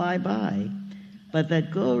chance to fly by but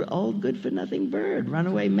that old good-for-nothing bird,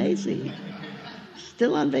 Runaway Macy,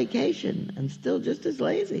 still on vacation and still just as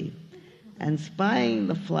lazy. And spying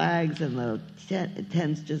the flags and the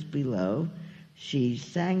tents just below, she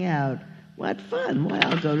sang out, what fun, why,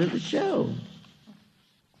 I'll go to the show.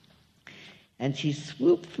 And she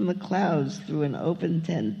swooped from the clouds through an open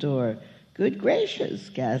tent door. Good gracious,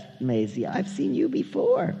 gasped Maisie, I've seen you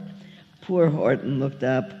before. Poor Horton looked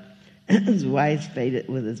up, his eyes faded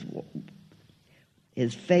with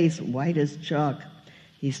his face white as chalk.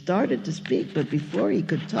 He started to speak, but before he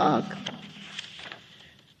could talk,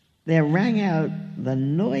 there rang out the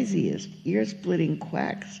noisiest, ear-splitting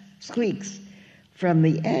squeaks from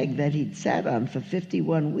the egg that he'd sat on for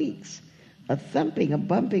 51 weeks. A thumping, a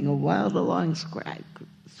bumping, a wild along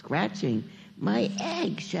scratching. My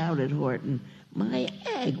egg, shouted Horton. My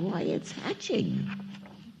egg, why, it's hatching.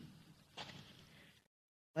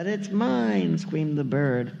 But it's mine, screamed the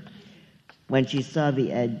bird when she saw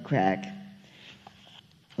the egg crack.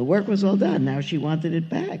 The work was all done. Now she wanted it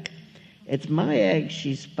back. It's my egg,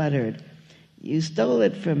 she sputtered. You stole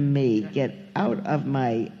it from me. Get out of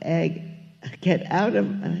my egg. Get out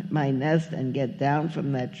of my nest and get down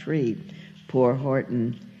from that tree. Poor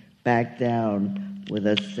Horton backed down with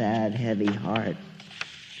a sad, heavy heart.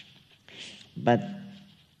 But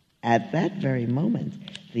at that very moment,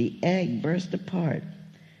 the egg burst apart,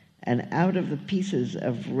 and out of the pieces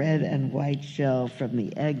of red and white shell from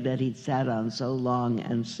the egg that he'd sat on so long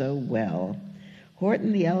and so well,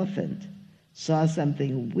 Horton the elephant saw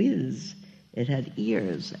something whiz. It had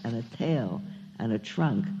ears and a tail and a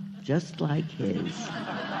trunk just like his.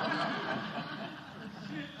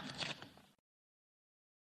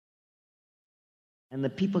 And the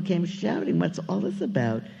people came shouting, what's all this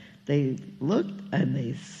about? They looked and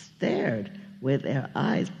they stared with their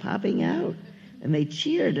eyes popping out. And they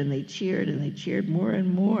cheered and they cheered and they cheered more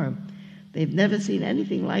and more. They've never seen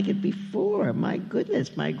anything like it before. My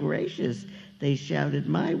goodness, my gracious, they shouted,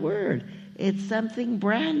 my word, it's something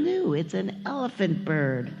brand new. It's an elephant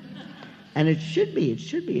bird. And it should be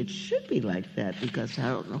like that because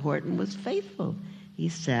Horton was faithful. He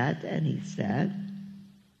sat and he sat.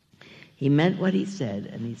 He meant what he said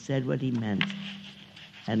and he said what he meant.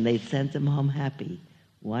 And they sent him home happy,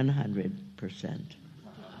 100%.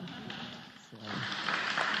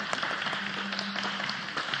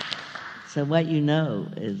 So what you know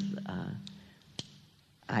is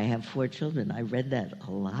I have 4 children. I read that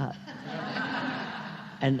a lot.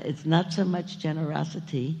 And it's not so much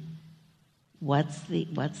generosity. What's the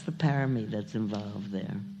parami that's involved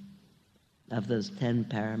there? Of those 10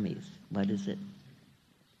 paramis, what is it?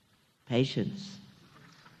 Patience.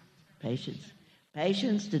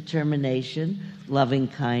 Patience, determination, loving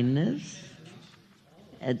kindness,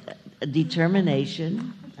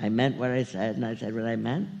 determination. I meant what I said, and I said what I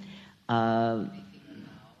meant.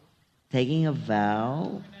 Taking a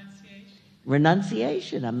vow.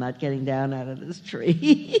 Renunciation. I'm not getting down out of this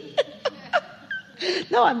tree.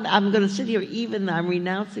 No, I'm going to sit here even. I'm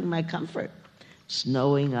renouncing my comfort.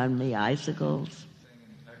 Snowing on me, icicles.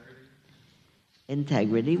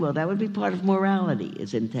 Integrity. Well, that would be part of morality,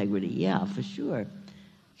 is integrity. Yeah, for sure.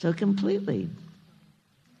 So completely.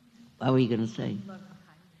 What were you going to say?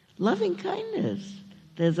 Loving kindness.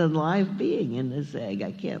 There's a live being in this egg.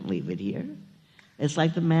 I can't leave it here. It's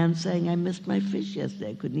like the man saying, I missed my fish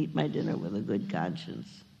yesterday. I couldn't eat my dinner with a good conscience.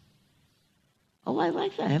 Oh, I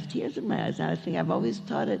like that. I have tears in my eyes. And I think I've always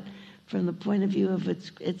taught it from the point of view of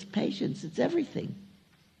its patience. It's everything.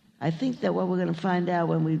 I think that what we're going to find out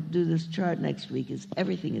when we do this chart next week is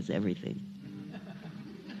everything is everything.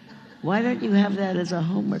 Why don't you have that as a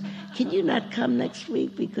homework? Can you not come next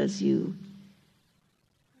week because you...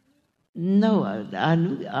 No,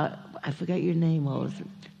 I forgot your name all of a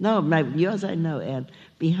sudden. No, yours I know, and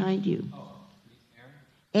behind you. Oh,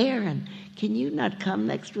 Aaron. Aaron, can you not come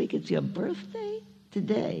next week? It's your birthday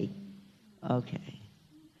today. Okay.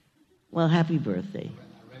 Well, happy birthday. I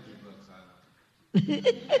read your books.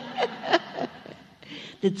 I went.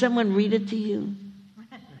 Did someone read it to you?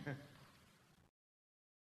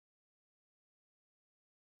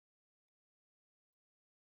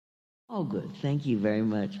 Oh, good. Thank you very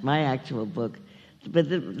much. My actual book, but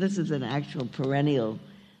this is an actual perennial,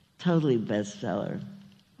 totally bestseller.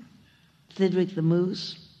 Thidwick the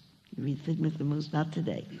Moose. You read Thidwick the Moose? Not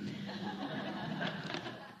today.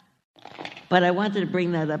 But I wanted to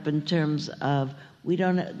bring that up in terms of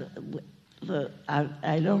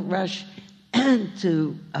I don't rush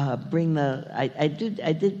to bring I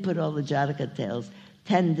did put all the Jataka tales,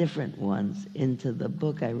 10 different ones, into the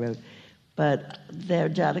book I wrote. But they're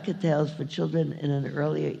Jataka tales for children in an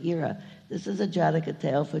earlier era. This is a Jataka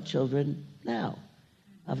tale for children now,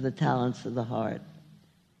 of the talents of the heart.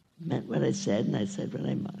 Meant what I said, and I said what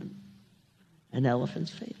I meant. An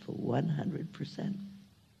elephant's faithful, 100%.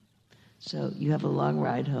 So you have a long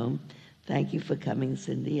ride home. Thank you for coming,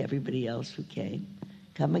 Cindy, everybody else who came.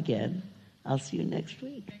 Come again. I'll see you next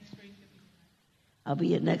week. I'll be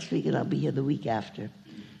here next week, and I'll be here the week after.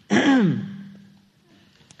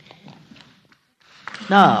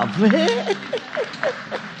 No. The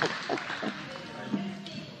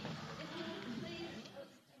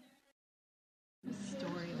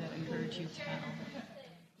story that I heard you tell.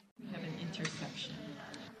 We have an intersection.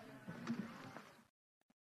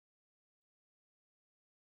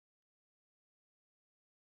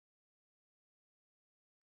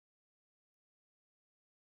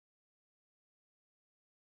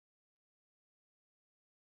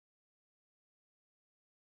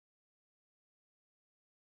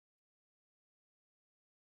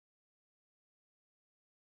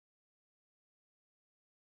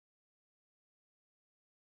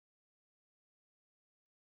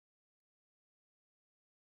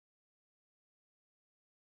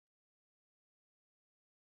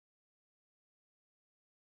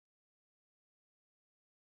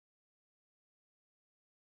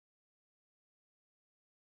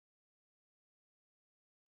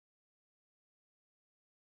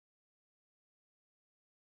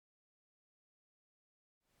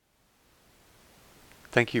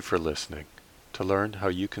 Thank you for listening. To learn how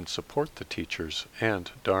you can support the teachers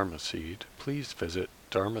and Dharma Seed, please visit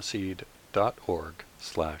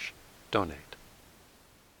dharmaseed.org/donate.